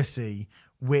Conspiracy,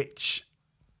 which,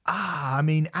 I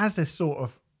mean, as a sort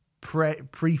of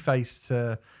preface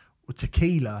to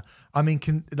Tequila, I mean,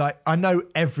 I know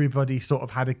everybody sort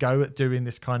of had a go at doing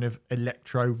this kind of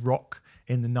electro rock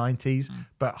in the 90s,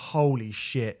 but holy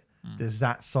shit, does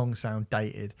that song sound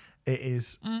dated. It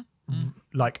is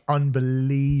like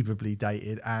unbelievably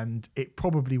dated, and it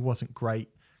probably wasn't great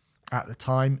at the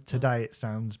time. Today it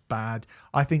sounds bad.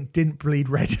 I think Didn't Bleed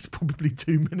Red is probably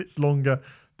 2 minutes longer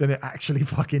than it actually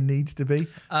fucking needs to be.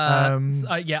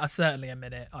 Yeah, certainly a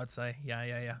minute, I'd say.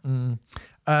 Yeah.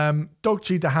 Dog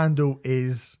Chewed the Handle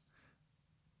is,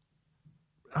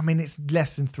 I mean, it's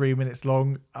less than 3 minutes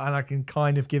long, and I can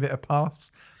kind of give it a pass,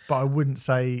 but I wouldn't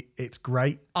say it's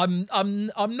great. I'm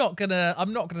not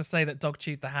gonna say that Dog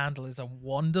Chewed the Handle is a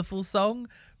wonderful song,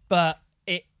 but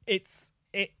it's.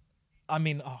 I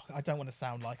mean, I don't want to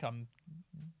sound like I'm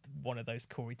one of those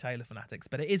Corey Taylor fanatics,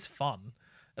 but it is fun,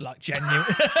 like genuine.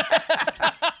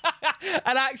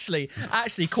 And actually,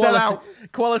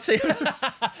 quality.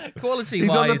 He's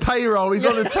on the payroll. He's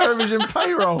on the television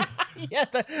payroll. Yeah,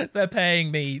 they're paying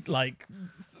me like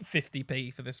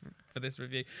 50p for this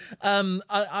review.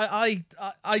 I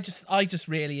just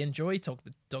really enjoy Dog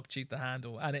Chewed the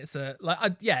Handle, and it's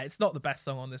it's not the best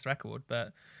song on this record,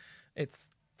 but it's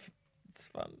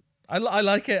fun. I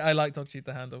like it. I like Dog Chewed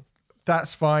the Handle.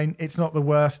 That's fine. It's not the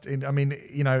worst. In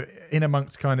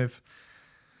amongst kind of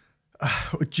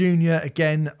Junior,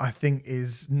 again, I think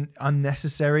is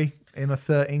unnecessary in a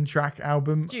 13-track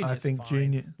album. Junior's I think fine.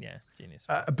 Junior. Yeah, Junior's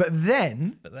fine. But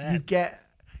then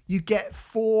you get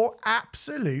 4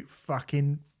 absolute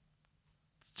fucking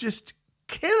just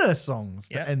killer songs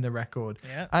that end the record.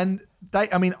 Yeah. And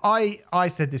I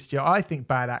said this to you. I think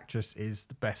Bad Actress is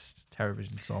the best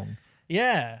Terrorvision song.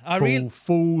 Yeah,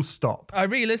 full stop. I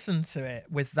re-listened to it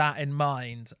with that in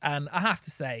mind, and I have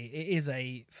to say it is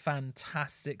a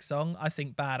fantastic song. I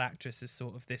think Bad Actress is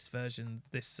sort of this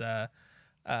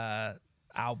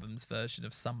album's version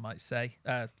of Some Might Say.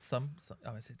 Is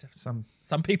it different?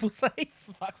 Some people say.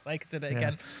 For fuck's sake, I did it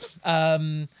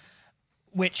again.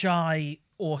 Which I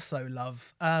also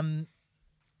love.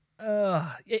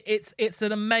 It's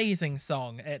an amazing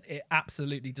song. It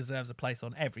absolutely deserves a place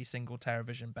on every single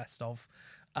Terrorvision best of.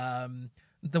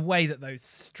 The way that those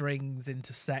strings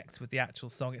intersect with the actual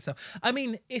song itself. I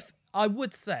mean, if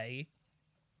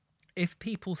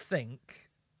people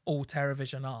think all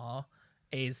Terrorvision are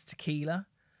is Tequila,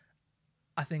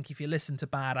 I think if you listen to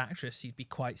Bad Actress, you'd be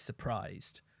quite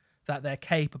surprised that they're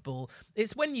capable.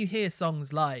 It's when you hear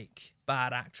songs like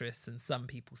Bad Actress and Some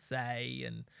People Say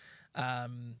and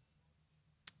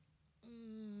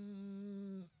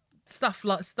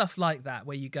stuff like that,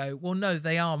 where you go, well, no,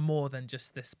 they are more than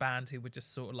just this band who were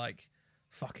just sort of like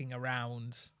fucking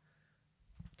around.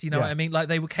 Do you know what I mean? Like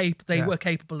they were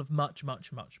capable of much,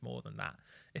 much, much more than that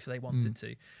if they wanted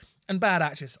to. And Bad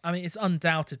Actress, I mean, it's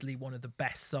undoubtedly one of the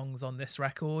best songs on this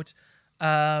record.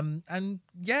 And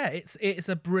yeah, it's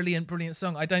a brilliant, brilliant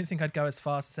song. I don't think I'd go as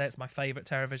far as to say it's my favorite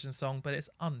Terrorvision song, but it's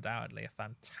undoubtedly a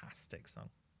fantastic song.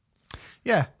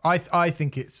 Yeah, I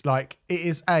think it's like it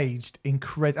is aged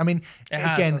incredible. I mean,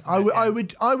 I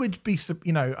would be,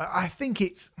 I think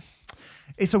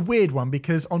it's a weird one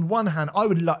because on one hand, I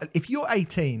would if you're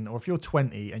 18 or if you're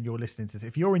 20 and you're listening to this,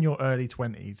 if you're in your early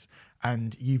 20s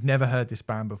and you've never heard this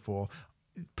band before,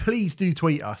 please do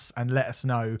tweet us and let us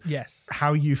know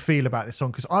how you feel about this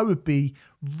song, because I would be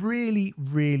really,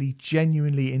 really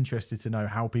genuinely interested to know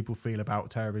how people feel about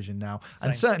Terrorvision now. Same.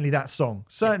 And certainly that song,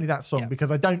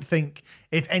 because I don't think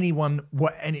if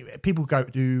people go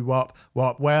do wop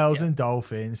whales and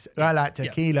dolphins, I like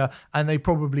Tequila, and they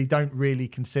probably don't really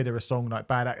consider a song like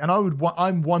Bad Act. And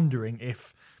I'm wondering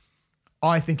if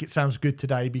I think it sounds good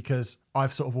today because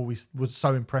I've sort of always was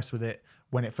so impressed with it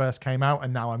when it first came out,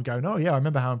 and now I'm going, oh yeah, I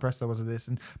remember how impressed I was with this.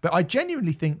 But I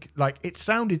genuinely think like it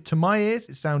sounded to my ears,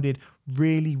 it sounded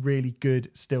really, really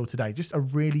good still today. Just a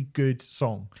really good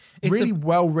song, really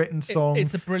well written song.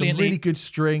 It's a brilliantly some really good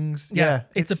strings.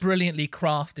 It's a brilliantly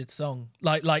crafted song.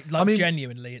 Like I mean,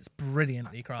 genuinely, it's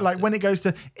brilliantly crafted. Like when it goes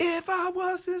to "If I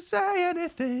was to say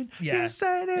anything, you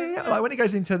say it." Like when it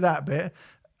goes into that bit.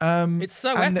 It's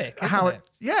so epic, isn't it?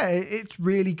 Yeah, it's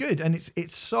really good, and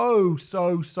it's so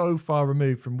far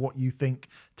removed from what you think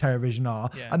Terrorvision are.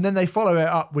 Yeah. And then they follow it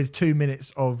up with 2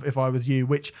 minutes of "If I Was You,"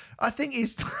 which I think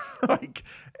is like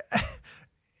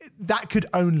that could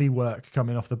only work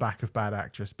coming off the back of Bad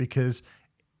Actress, because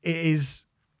it is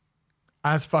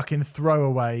as fucking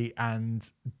throwaway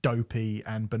and dopey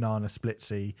and banana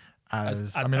splitsy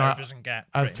as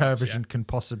Terrorvision can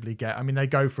possibly get. I mean, they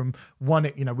go from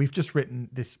one, we've just written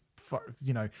this,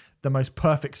 the most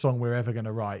perfect song we're ever going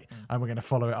to write, and we're going to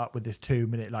follow it up with this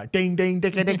 2-minute like ding ding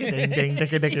dicka dicka ding ding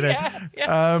dicka dicka.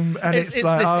 And it's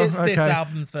like, this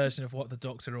album's version of what the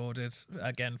Doctor ordered,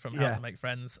 again, from How to Make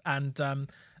Friends. And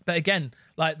but again,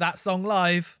 like, that song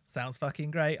live sounds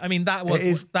fucking great. I mean, that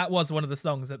was one of the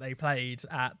songs that they played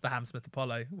at the Hammersmith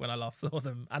Apollo when I last saw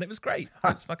them, and it was great.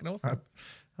 It was fucking awesome.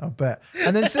 I bet.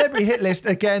 And then Celebrity Hit List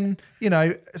again,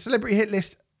 Celebrity Hit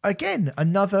List again,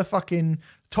 another fucking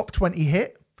top 20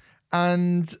 hit,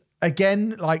 and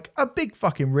again, like, a big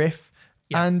fucking riff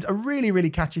and a really, really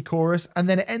catchy chorus, and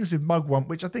then it ends with Mugwump,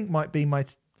 which I think might be my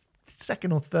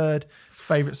second or third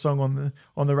favorite song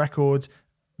on the record.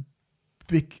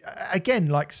 Again,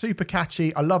 like, super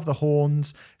catchy. I love the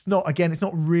horns. It's not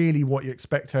really what you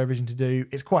expect Terrorvision to do.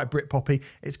 It's quite Britpoppy.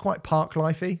 It's quite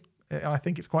Parklifey. I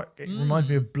think it's quite. It reminds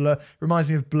me of Blur.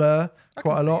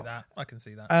 Quite a lot. I can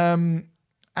see that.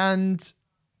 And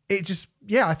it just,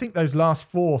 I think those last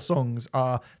 4 songs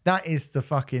that is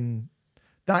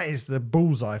the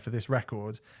bullseye for this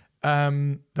record.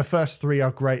 The first 3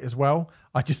 are great as well.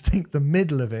 I just think the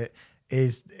middle of it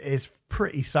is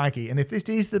pretty saggy. And if this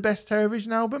is the best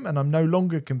Terrorvision album, and I'm no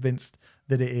longer convinced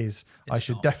that it is, I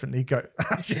should definitely go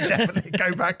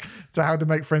back to How to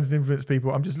Make Friends and Influence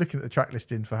People. I'm just looking at the track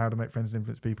listing for How to Make Friends and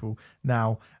Influence People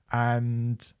now,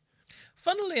 and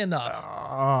funnily enough,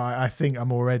 I think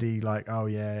I'm already like,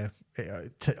 in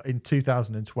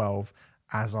 2012,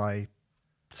 as I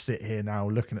sit here now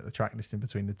looking at the track listing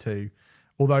between the two,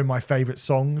 although my favourite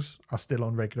songs are still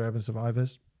on Regular Urban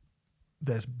Survivors,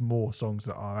 there's more songs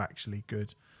that are actually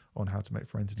good on How to Make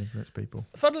Friends and Influence People.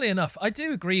 Funnily enough, I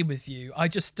do agree with you. I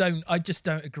just don't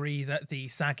agree that the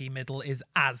saggy middle is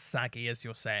as saggy as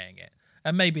you're saying it.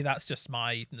 And maybe that's just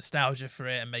my nostalgia for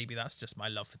it, and maybe that's just my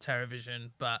love for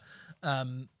Terrorvision. But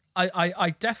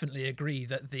I definitely agree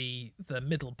that the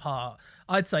middle part,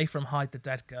 I'd say from Hide the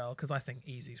Dead Girl, because I think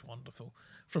Easy's wonderful,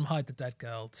 from Hide the Dead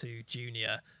Girl to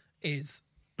Junior is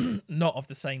not of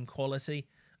the same quality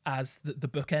as the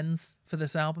bookends for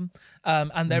this album,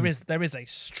 and there is a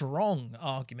strong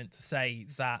argument to say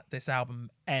that this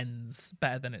album ends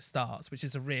better than it starts, which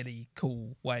is a really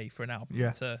cool way for an album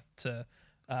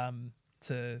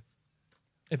to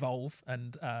evolve,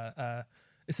 and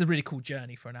it's a really cool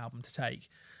journey for an album to take.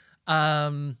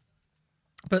 But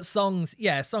songs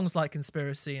like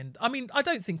Conspiracy, and I mean, I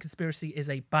don't think Conspiracy is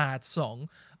a bad song.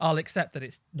 I'll accept that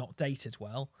it's not dated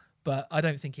well, but I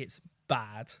don't think it's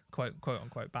bad, quote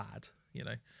unquote bad,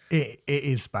 It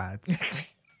is bad.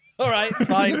 All right,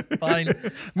 fine.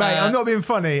 Mate, I'm not being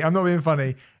funny.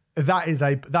 That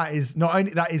is not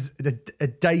only a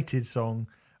dated song,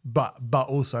 but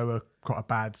also quite a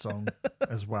bad song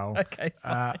as well. Okay.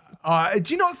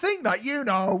 Do you not think that? You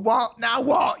know what? Now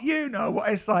what? You know what?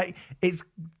 It's like,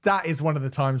 that is one of the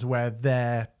times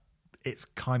where it's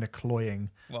kind of cloying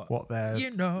what they're...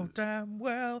 You know damn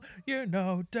well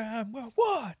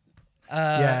what?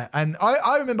 And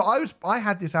I remember I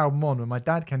had this album on when my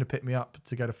dad came to pick me up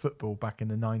to go to football back in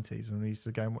the 90s when we used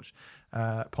to go and watch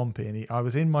Pompey, and I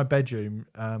was in my bedroom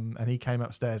and he came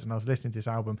upstairs and I was listening to this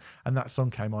album and that song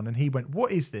came on and he went,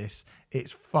 "What is this?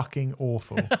 It's fucking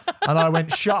awful." And I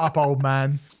went, "Shut up, old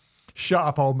man. Shut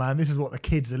up, old man. This is what the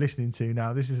kids are listening to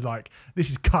now. This is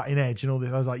cutting edge and all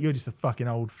this." I was like, "You're just a fucking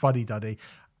old fuddy-duddy."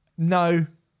 No,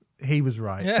 he was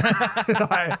right.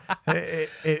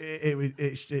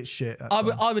 It's shit.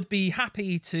 I would be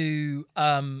happy to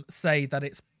say that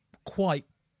it's quite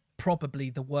probably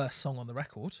the worst song on the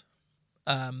record.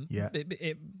 But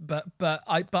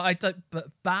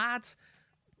bad.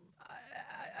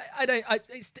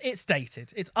 It's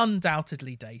dated. It's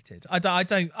undoubtedly dated. I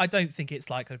don't think it's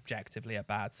like objectively a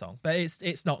bad song, but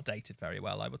it's not dated very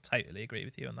well. I would totally agree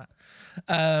with you on that.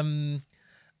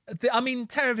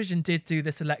 Terrorvision did do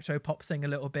this electro pop thing a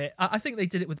little bit. I think they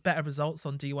did it with better results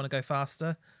on Do You Want to Go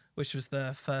Faster, which was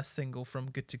the first single from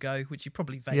Good to Go, which you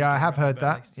probably vaguely I have heard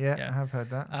that. Yeah, I have heard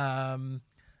that.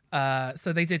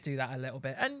 So they did do that a little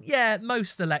bit. And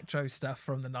most electro stuff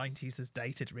from the 90s has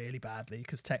dated really badly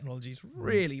because technology's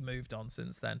really moved on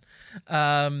since then.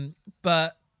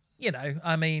 But,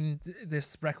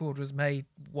 this record was made,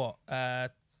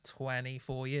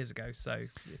 24 years ago, so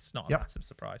it's not a massive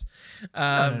surprise.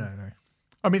 No.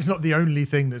 I mean, it's not the only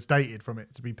thing that's dated from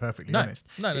it, to be perfectly honest.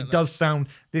 No. It does sound,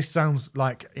 this sounds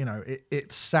like,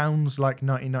 it sounds like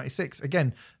 1996.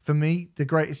 Again, for me, the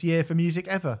greatest year for music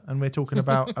ever. And we're talking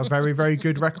about a very, very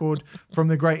good record from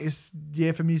the greatest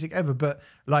year for music ever. But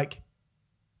like,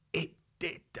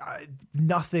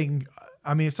 nothing,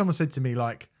 I mean, if someone said to me,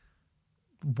 like,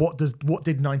 what did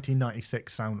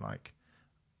 1996 sound like?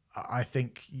 I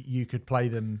think you could play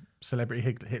them Celebrity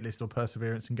Hit List or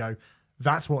Perseverance and go,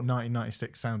 that's what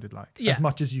 1996 sounded like. Yeah. As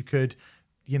much as you could,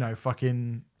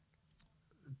 fucking,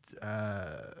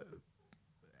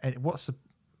 what's the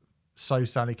So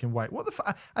Sally Can Wait? What the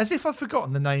fuck? As if I've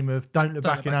forgotten the name of Don't Look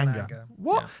Back in Anger.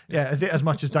 What? Yeah, as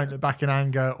much as Don't Look Back in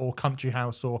Anger or Country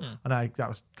House or, I know that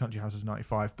was Country House was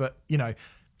 95, but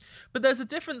But there's a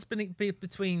difference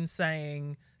between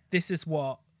saying this is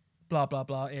what blah blah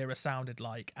blah era sounded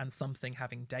like and something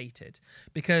having dated,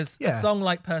 because a song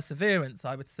like Perseverance,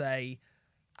 I would say,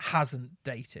 hasn't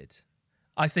dated.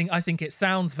 I think it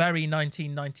sounds very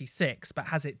 1996, but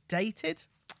has it dated?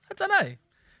 I don't know.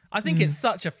 I think it's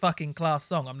such a fucking class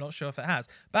song. I'm not sure if it has.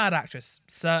 Bad Actress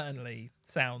certainly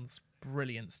sounds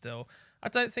brilliant still. I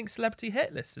don't think Celebrity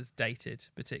Hit List has dated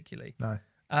particularly.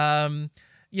 no.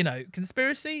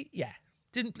 Conspiracy, yeah.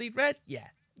 Didn't Bleed Red, yeah.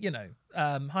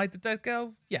 Hide the Dead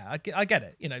Girl, yeah. I get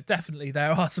it. Definitely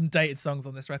there are some dated songs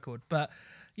on this record, but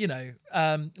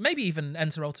maybe even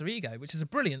Enter Alter Ego, which is a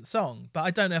brilliant song, but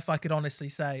I don't know if I could honestly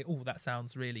say, oh, that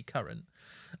sounds really current.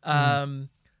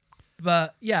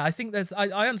 But yeah, I think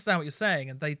I understand what you're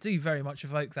saying, and they do very much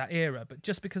evoke that era, but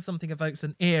just because something evokes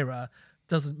an era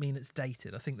doesn't mean it's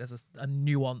dated. I think there's a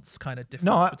nuance kind of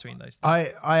difference between those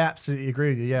things. I absolutely agree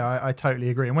with you. Yeah, I totally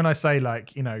agree. And when I say,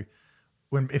 like,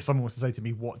 if someone was to say to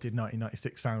me, what did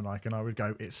 1996 sound like? And I would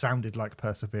go, it sounded like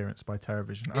Perseverance by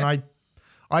Terrorvision. Yeah. And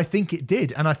I think it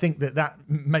did. And I think that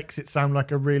makes it sound like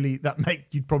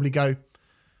you'd probably go,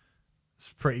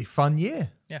 it's a pretty fun year.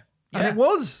 Yeah. And it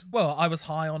was. Well, I was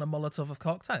high on a Molotov of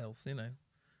cocktails,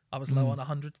 I was low on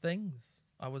 100 things.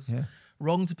 I was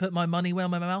wrong to put my money where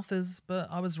my mouth is, but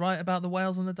I was right about the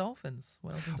whales and the dolphins.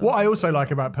 What I also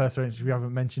like about Perseverance, which we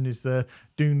haven't mentioned, is the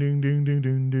doon doon doon doon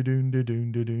doon doon doon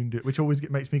doon doon doon, which always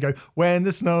makes me go, when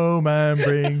the snowman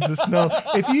brings the snow.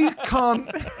 If you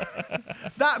can't,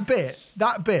 that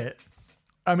bit.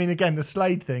 I mean, again, the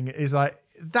Slade thing is like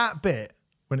that bit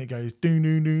when it goes doon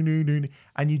doon doon doon doon,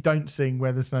 and you don't sing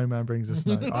where the snowman brings the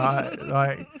snow.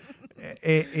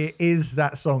 It is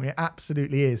that song. It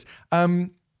absolutely is.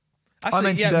 I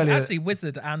mentioned earlier. Actually,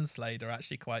 Wizard and Slade are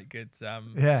actually quite good. Did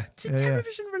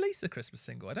Terrorvision release a Christmas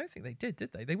single? I don't think they did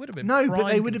they? They would have been but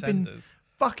they would contenders. have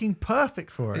been fucking perfect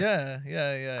for it.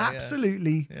 Yeah.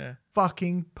 Absolutely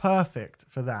fucking perfect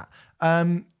for that.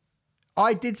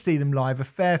 I did see them live a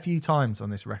fair few times on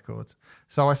this record.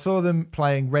 So I saw them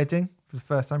playing Reading for the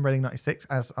first time, Reading 96,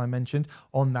 as I mentioned,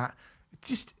 on that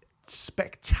just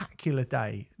spectacular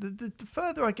day. The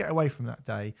further I get away from that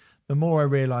day, the more I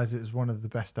realise it was one of the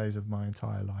best days of my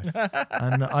entire life.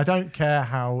 And I don't care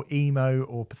how emo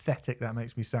or pathetic that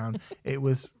makes me sound. It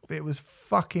was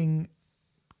fucking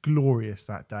glorious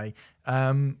that day.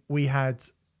 We had,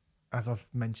 as I've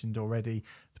mentioned already,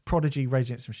 the Prodigy, Rage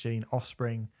Against the Machine,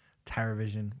 Offspring,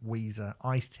 Terrorvision, Weezer,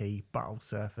 Ice-T, Butthole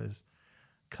Surfers,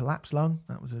 Collapsed Lung.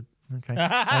 That was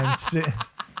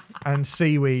and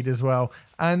Seaweed as well.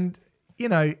 And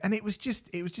and it was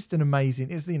just an amazing.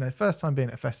 It's first time being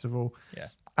at a festival. Yeah.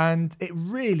 And it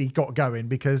really got going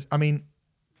because, I mean,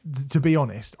 to be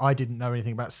honest, I didn't know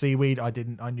anything about Seaweed. I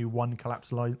knew one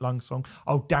Collapsed Lung song.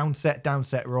 Oh,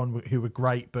 Downset were on, who were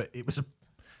great, but it was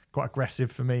quite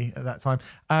aggressive for me at that time.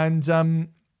 And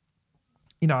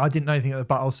I didn't know anything about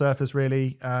the Butthole Surfers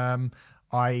really.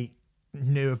 I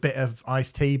knew a bit of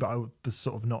Ice-T, but I was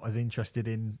sort of not as interested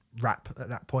in rap at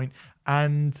that point.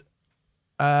 And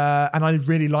I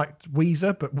really liked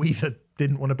Weezer, but Weezer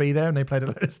didn't want to be there, and they played a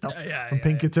load of stuff from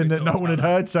Pinkerton that no one had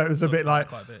heard. So it was a bit like,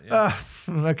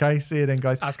 okay, see you then,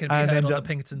 guys. As can be heard on the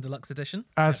Pinkerton Deluxe Edition.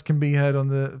 As can be heard on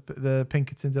the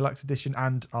Pinkerton Deluxe Edition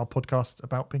and our podcast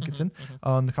about Pinkerton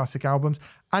on the classic albums.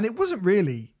 And it wasn't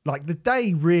really, like, the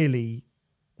day really,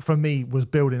 for me, was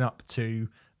building up to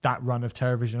that run of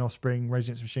Terrorvision, Offspring, Rage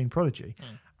Against the Machine, Prodigy.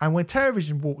 And when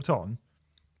Terrorvision walked on,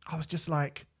 I was just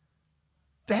like,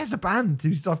 there's a band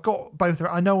who's, I've got both,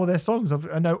 I know all their songs,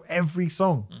 I know every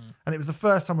song. And it was the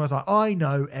first time I was like, I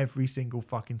know every single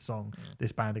fucking song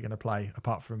this band are going to play,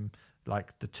 apart from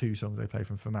like the 2 songs they played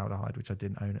from Formaldehyde, which I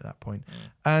didn't own at that point.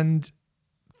 And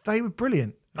they were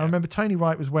brilliant. I remember Tony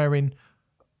Wright was wearing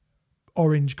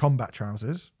orange combat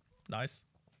trousers. Nice.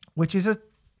 Which is a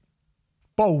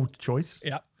bold choice.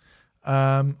 Yeah.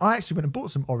 I actually went and bought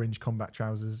some orange combat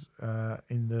trousers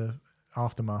in the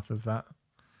aftermath of that.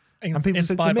 And people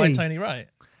said to Inspired by me, Tony Wright.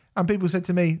 and people said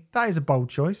to me, that is a bold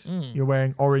choice. You're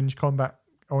wearing orange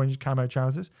camo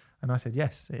trousers. And I said,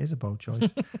 yes, it is a bold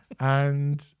choice.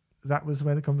 And that was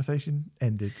where the conversation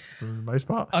ended for the most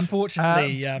part.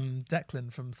 Unfortunately,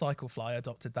 Declan from Cyclefly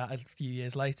adopted that a few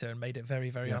years later and made it very,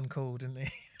 very uncool, didn't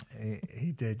he?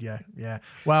 He did, yeah.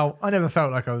 Well, I never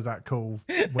felt like I was that cool.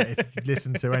 If you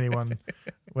listen to anyone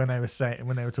when they were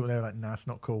talking, they were like, "Nah, it's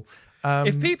not cool."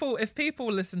 If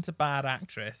people listen to Bad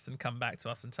Actress and come back to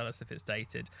us and tell us if it's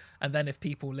dated, and then if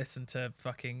people listen to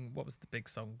fucking what was the big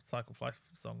song, Cyclefly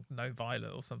song, No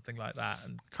Violet or something like that,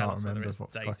 and tell us whether it's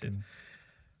dated.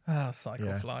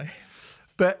 Cyclefly.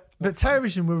 But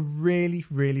Terrorvision were really,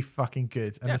 really fucking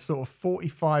good. And the sort of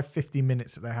 45, 50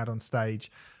 minutes that they had on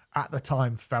stage at the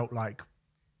time felt like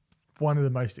one of the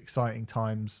most exciting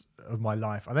times of my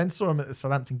life. I then saw them at the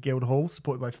Southampton Guildhall,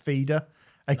 supported by Feeder.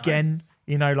 Again,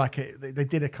 they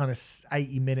did a kind of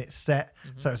 80-minute set.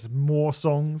 So it's more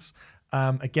songs.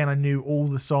 Again, I knew all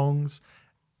the songs.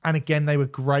 And again, they were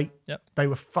great. Yep. They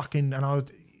were fucking... And I was...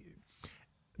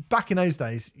 Back in those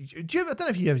days, I don't know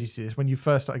if you ever used to do this, when you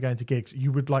first started going to gigs,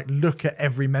 you would like look at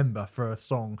every member for a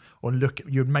song, or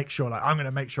you'd make sure like, I'm going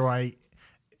to make sure I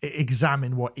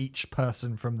examine what each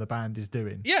person from the band is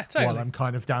doing. Yeah, totally. While I'm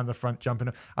kind of down the front jumping.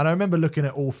 And I remember looking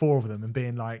at all four of them and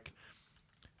being like,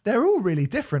 they're all really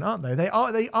different, aren't they? They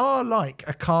are like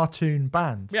a cartoon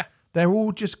band. Yeah. They're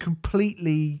all just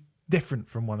completely different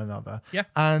from one another. Yeah.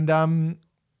 And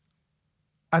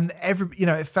every,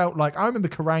 it felt like, I remember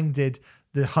Kerrang did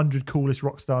the 100 coolest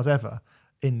rock stars ever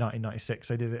in 1996.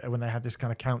 They did it when they had this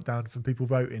kind of countdown for people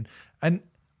voting. And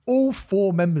all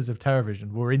four members of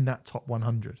Terrorvision were in that top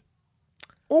 100.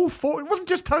 All four. It wasn't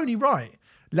just Tony Wright.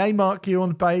 Leigh Markey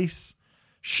on bass,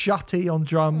 Shutty on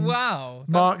drums. Wow.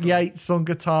 Mark cool. Yates on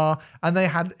guitar. And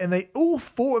they all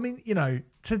four, I mean,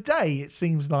 today it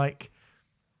seems like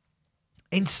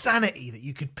insanity that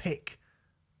you could pick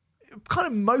kind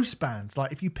of most bands.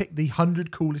 Like if you pick the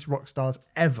 100 coolest rock stars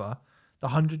ever, the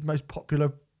 100 most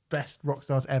popular, best rock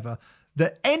stars ever,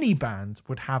 that any band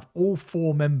would have all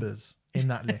four members in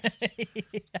that list.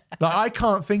 Like I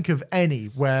can't think of any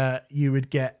where you would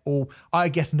get all. I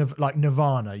guess like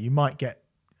Nirvana, you might get.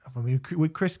 I mean,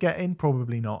 would Chris get in?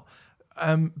 Probably not.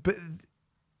 But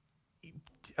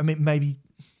I mean, maybe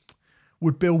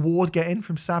would Bill Ward get in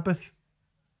from Sabbath?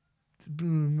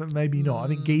 Maybe not. I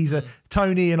think Geezer,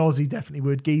 Tony and Ozzy definitely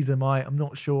would. Geezer might. I'm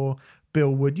not sure.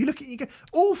 Bill would. You go,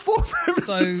 all four members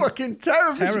of fucking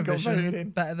Terrorvision got voted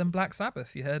in. Better than Black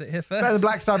Sabbath. You heard it here first. Better than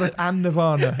Black Sabbath and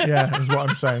Nirvana. Yeah, is what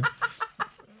I'm saying.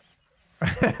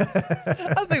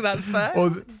 I think that's fair.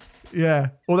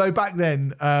 Although back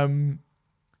then,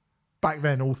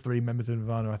 all three members of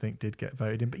Nirvana, I think, did get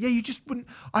voted in. But yeah, you just wouldn't.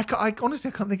 I honestly,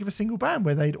 I can't think of a single band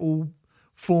where they'd all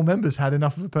four members had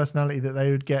enough of a personality that they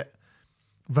would get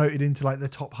voted into like the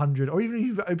top 100, or even if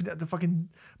you opened up to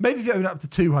maybe if you open up to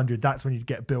 200, that's when you'd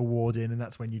get Bill Ward in, and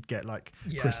that's when you'd get like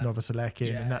Chris Novoselic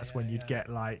in, and that's when you'd get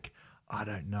like, I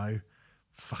don't know,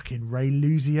 fucking Ray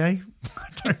Luzier. I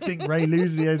don't think Ray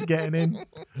Luzier's getting in.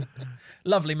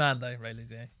 Lovely man though, Ray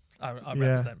Luzier. I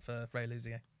represent for Ray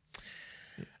Luzier.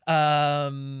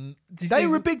 They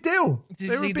were a big deal. Did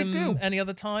you see them any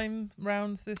other time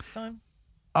round this time?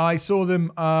 I saw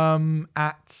them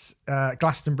at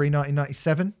Glastonbury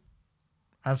 1997,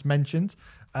 as mentioned.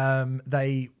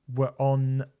 They were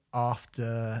on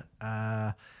after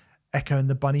Echo and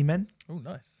the Bunnymen. Oh,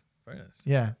 nice. Very nice.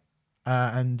 Yeah.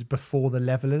 And before the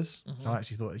Levelers. I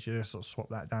actually thought they should just sort of swap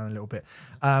that down a little bit.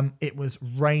 It was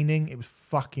raining. It was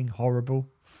fucking horrible.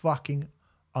 Fucking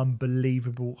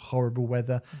unbelievable, horrible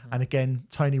weather. And again,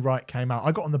 Tony Wright came out.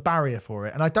 I got on the barrier for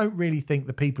it. And I don't really think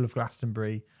the people of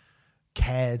Glastonbury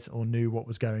cared or knew what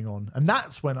was going on. And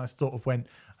that's when I sort of went,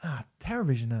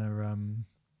 Terrorvision are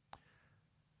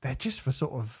they're just for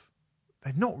sort of,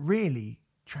 they've not really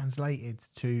translated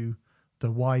to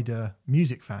the wider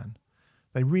music fan.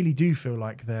 They really do feel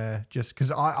like they're just,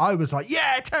 because I was like,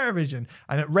 yeah, Terrorvision.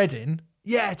 And at Reading,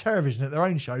 yeah, Terrorvision. At their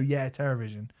own show, yeah,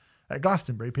 Terrorvision. At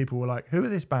Glastonbury, people were like, who are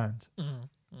this band?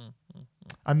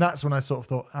 And that's when I sort of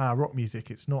thought, rock music,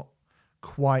 it's not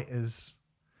quite as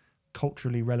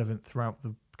culturally relevant throughout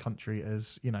the country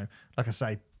as, like I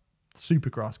say,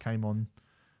 Supergrass came on,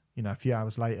 a few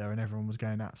hours later, and everyone was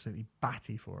going absolutely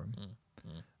batty for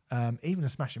them. Even the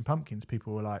Smashing Pumpkins,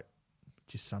 people were like,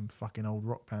 just some fucking old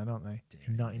rock band, aren't they?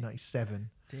 In 1997.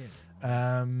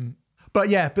 But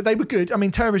they were good. I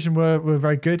mean, Terrorvision were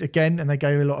very good again, and they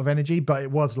gave a lot of energy, but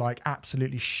it was like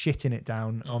absolutely shitting it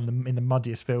down in the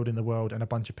muddiest field in the world, and a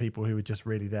bunch of people who were just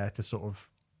really there to sort of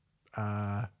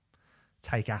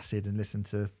take acid and listen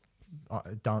to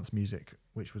dance music,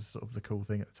 which was sort of the cool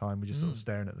thing at the time. We're just sort of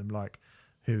staring at them like,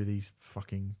 who are these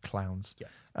fucking clowns?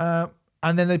 Yes.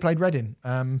 And then they played Reading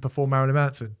before Marilyn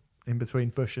Manson, in between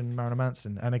Bush and Marilyn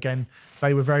Manson. And again,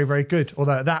 they were very, very good.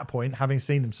 Although at that point, having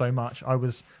seen them so much, I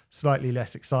was slightly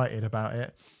less excited about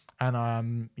it.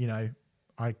 And, you know,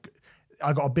 I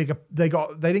got a bigger, they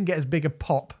didn't get as big a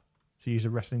pop, to use a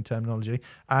wrestling terminology,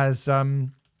 as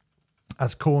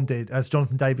Korn did, as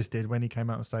Jonathan Davis did when he came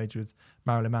out on stage with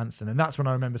Marilyn Manson. And that's when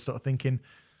I remember sort of thinking,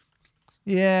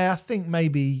 yeah, I think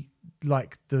maybe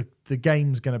like the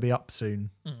game's going to be up soon.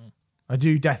 I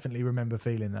do definitely remember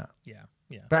feeling that. Yeah.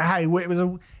 But hey,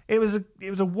 it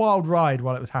was a wild ride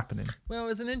while it was happening. Well, it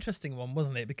was an interesting one,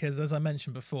 wasn't it? Because as I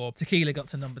mentioned before, Tequila got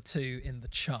to number 2 in the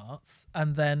charts,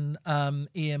 and then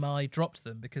EMI dropped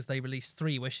them because they released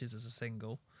 3 Wishes as a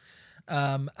single.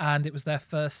 And it was their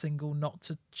first single not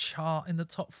to chart in the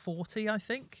top 40, I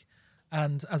think.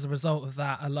 And as a result of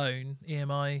that alone,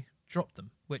 EMI dropped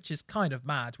them, which is kind of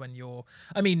mad when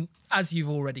I mean, as you've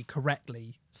already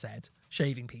correctly said,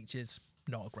 Shaving Peaches,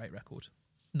 not a great record.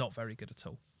 Not very good at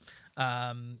all.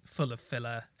 Full of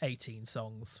filler, 18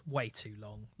 songs, way too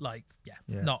long. Like, yeah.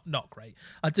 Not great.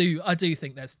 I do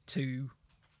think there's 2,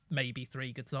 maybe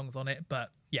 3 good songs on it,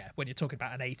 but yeah, when you're talking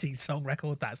about an 18-song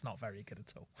record, that's not very good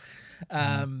at all.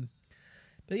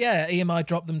 But yeah, EMI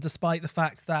dropped them despite the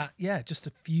fact that, just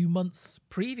a few months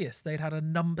previous, they'd had a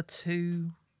number 2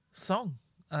 song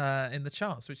in the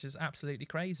charts, which is absolutely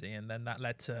crazy. And then that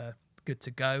led to Good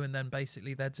to Go, and then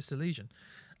basically their dissolution.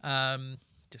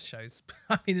 Just shows,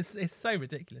 I mean, it's so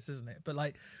ridiculous, isn't it? But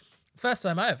like, first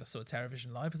time I ever saw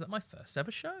Terrorvision live was at my first ever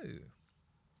show.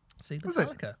 See,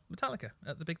 Metallica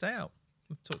at the Big Day Out.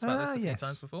 We've talked about this a few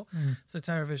times before. So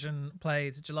Terrorvision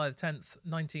played July the 10th,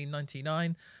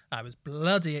 1999. I was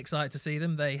bloody excited to see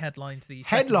them. They headlined the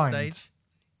second stage.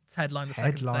 Headlined the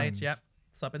second stage, yep.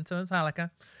 Subbing to Metallica.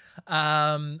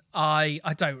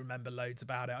 I don't remember loads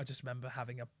about it. I just remember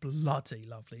having a bloody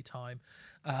lovely time.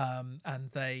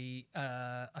 And they,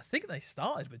 I think they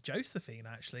started with Josephine,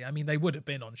 actually. I mean, they would have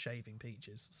been on Shaving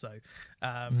Peaches. So,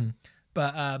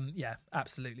 but yeah,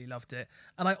 absolutely loved it.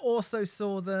 And I also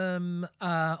saw them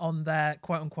on their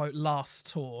quote unquote last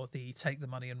tour, the Take the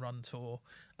Money and Run tour,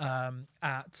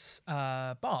 at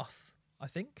Bath, I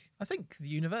think the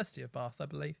University of Bath, I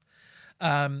believe.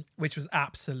 Which was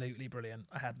absolutely brilliant.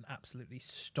 I had an absolutely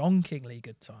stonkingly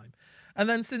good time. And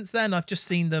then since then, I've just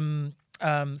seen them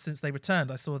since they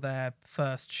returned. I saw their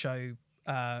first show,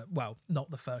 well,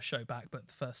 not the first show back, but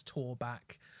the first tour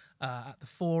back at the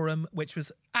Forum, which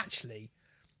was actually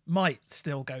might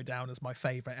still go down as my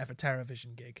favourite ever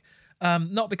Terrorvision gig.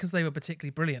 Not because they were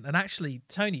particularly brilliant. And actually,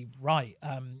 Tony Wright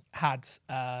had...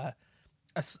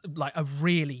 a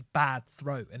really bad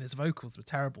throat, and his vocals were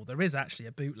terrible. There is actually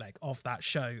a bootleg of that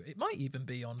show. It might even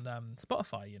be on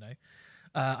Spotify, you know.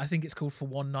 I think it's called For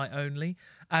One Night Only.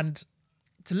 And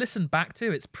to listen back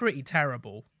to, it's pretty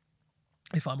terrible,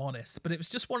 if I'm honest. But it was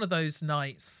just one of those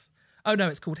nights. Oh no,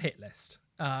 it's called Hit List.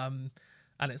 And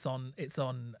it's on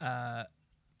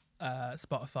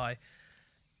Spotify.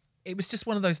 It was just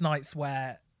one of those nights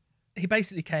where he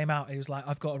basically came out and he was like,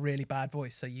 I've got a really bad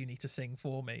voice, so you need to sing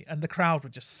for me. And the crowd were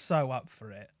just so up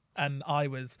for it. And I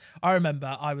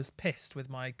remember I was pissed with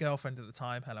my girlfriend at the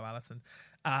time. Hello, Alison.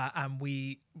 And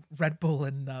Red Bull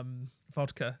and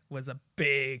vodka was a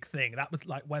big thing. That was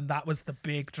like when that was the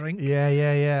big drink. Yeah.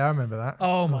 I remember that.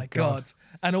 Oh my God.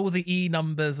 And all the E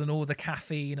numbers and all the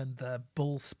caffeine and the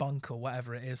bull spunk or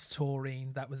whatever it is,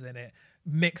 taurine that was in it,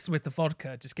 mixed with the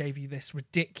vodka, just gave you this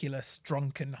ridiculous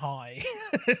drunken high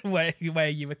where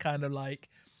you were kind of like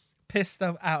pissed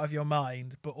out of your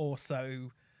mind, but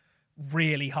also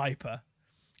really hyper.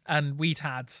 And we'd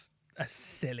had a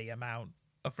silly amount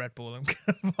of Red Bull and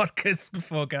vodkas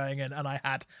before going in, and I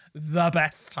had the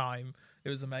best time. It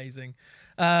was amazing.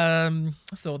 I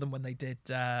saw them when they did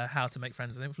How to Make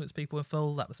Friends and Influence People in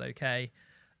full. That was okay.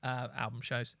 Album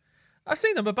shows. I've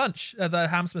seen them a bunch. The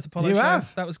Hammersmith Apollo you show.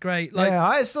 Have? That was great. Yeah,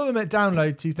 I saw them at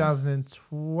Download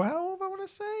 2012, I want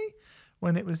to say,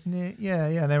 when it was near.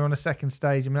 Yeah. They were on a second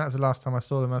stage. I mean, that was the last time I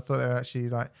saw them. I thought they were actually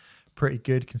like pretty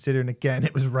good, considering again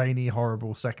it was rainy,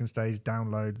 horrible second stage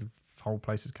Download. The whole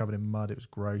place was covered in mud. It was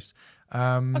gross.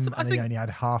 And they only had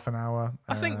half an hour.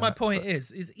 I think my point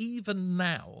is even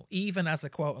now, even as a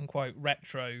quote unquote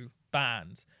retro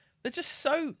band, the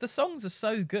songs are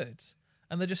so good.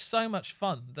 And they're just so much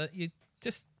fun that you're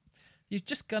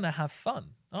just gonna have fun,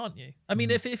 aren't you? I mean,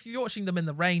 if you're watching them in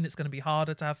the rain, it's going to be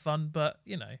harder to have fun. But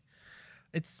you know,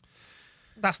 that's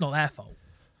not their fault.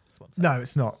 It's what I'm saying. No,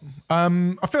 it's not.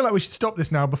 I feel like we should stop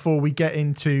this now before we get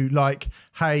into like,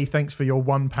 hey, thanks for your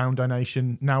 £1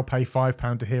 donation. Now pay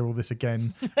 £5 to hear all this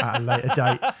again at a later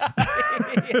date.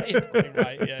 Yeah, you're probably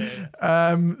right.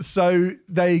 Yeah. So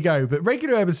there you go. But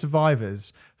Regular Urban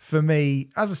Survivors, for me,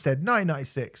 as I said,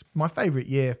 1996, my favourite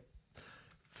year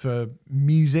for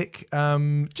music.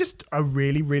 Just a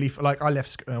really, really, like I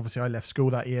left school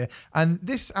that year. And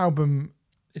this album...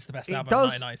 It's the best album of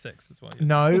 1996 as well.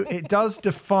 No, it does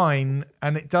define,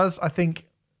 and it does, I think,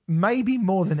 maybe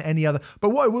more than any other. But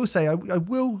what I will say, I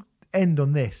will end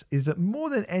on this, is that more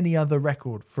than any other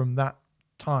record from that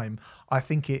time, I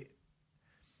think it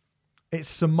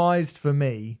surmised for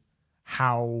me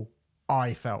how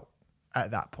I felt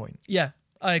at that point. Yeah,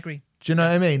 I agree. Do you know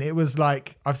what I mean? It was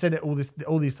like, I've said it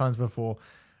all these times before,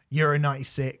 Euro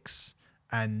 96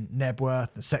 and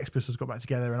Nebworth and Sex Pistols got back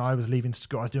together, and I was leaving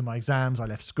school. I was doing my exams. I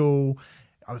left school.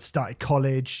 I started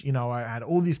college. You know, I had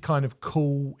all these kind of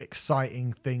cool,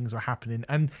 exciting things were happening.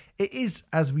 And it is,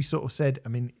 as we sort of said, I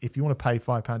mean, if you want to pay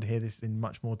 £5 to hear this in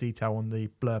much more detail on the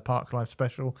Blur Park Live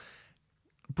special,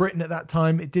 Britain at that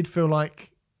time, it did feel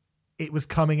like it was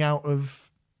coming out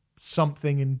of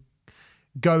something and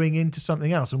going into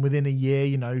something else. And within a year,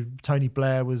 you know, Tony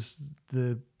Blair was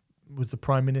the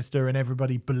Prime Minister, and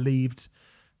everybody believed,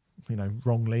 you know,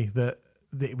 wrongly, that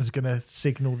it was going to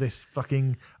signal this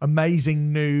fucking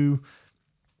amazing new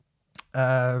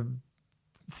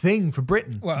thing for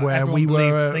Britain, Well, where everyone we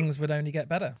believed were. things would only get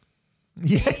better.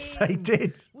 Yes, they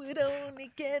did. Would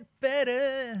only get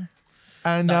better.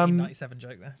 And 1997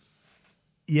 joke there.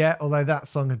 yeah, although that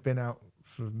song had been out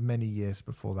for many years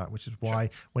before that, which is why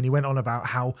when he went on about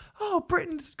how,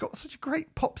 Britain's got such a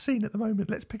great pop scene at the moment,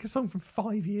 let's pick a song from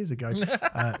 5 years ago.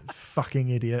 Fucking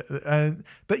idiot.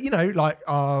 But, you know, like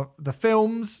the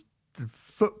films, the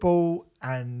football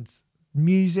and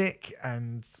music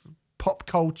and pop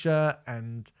culture,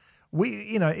 and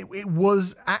it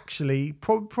was actually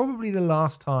probably the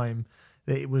last time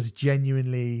that it was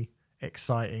genuinely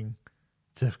exciting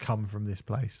to come from this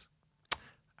place.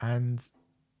 And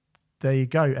there you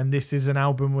go. And this is an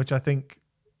album which I think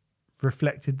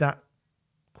reflected that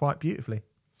quite beautifully.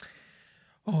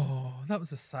 Oh, that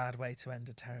was a sad way to end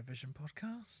a TerraVision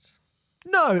podcast.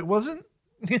 No, it wasn't.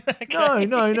 Okay.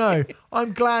 No.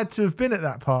 I'm glad to have been at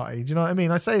that party. Do you know what I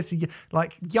mean? I say it to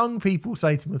like young people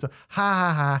say to me, ha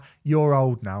ha ha, you're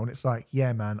old now. And it's like,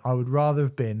 yeah, man, I would rather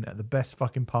have been at the best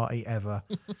fucking party ever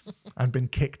and been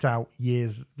kicked out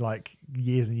years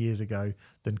and years ago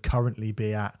than currently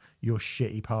be at your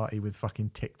shitty party with fucking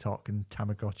TikTok and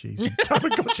Tamagotchis.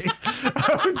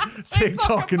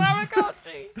 TikTok and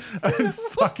fucking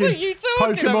What are you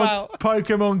talking about?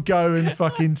 Pokemon Go and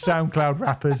fucking SoundCloud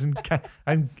rappers and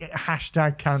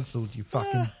hashtag cancelled, you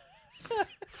fucking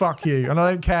fuck you. And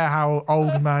I don't care how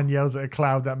old man yells at a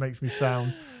cloud, that makes me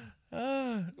sound.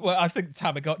 Well, I think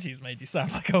Tamagotchis made you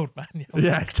sound like old man.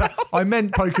 Yeah, I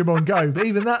meant Pokemon Go, but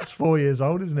even that's 4 years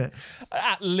old, isn't it?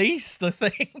 At least, I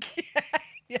think.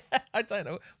 Yeah, I don't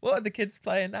know. What are the kids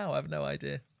playing now? I have no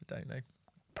idea. I don't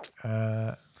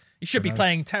know. You should be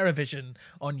playing TerraVision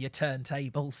on your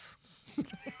turntables.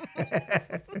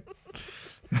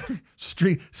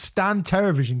 Stand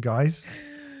TerraVision, guys.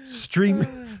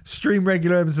 Stream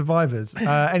Regular Urban Survivors.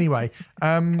 Anyway,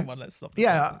 Come on, let's stop.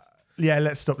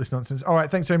 Let's stop this nonsense. All right,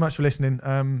 thanks very much for listening.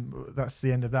 That's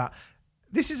the end of that.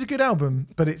 This is a good album,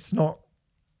 but it's not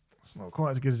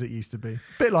quite as good as it used to be.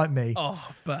 Bit like me.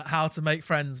 Oh, but How to Make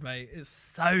Friends, mate. It's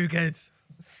so good.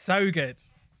 So good.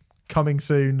 Coming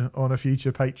soon on a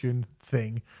future Patreon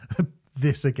thing.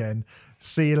 This again.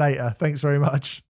 See you later. Thanks very much.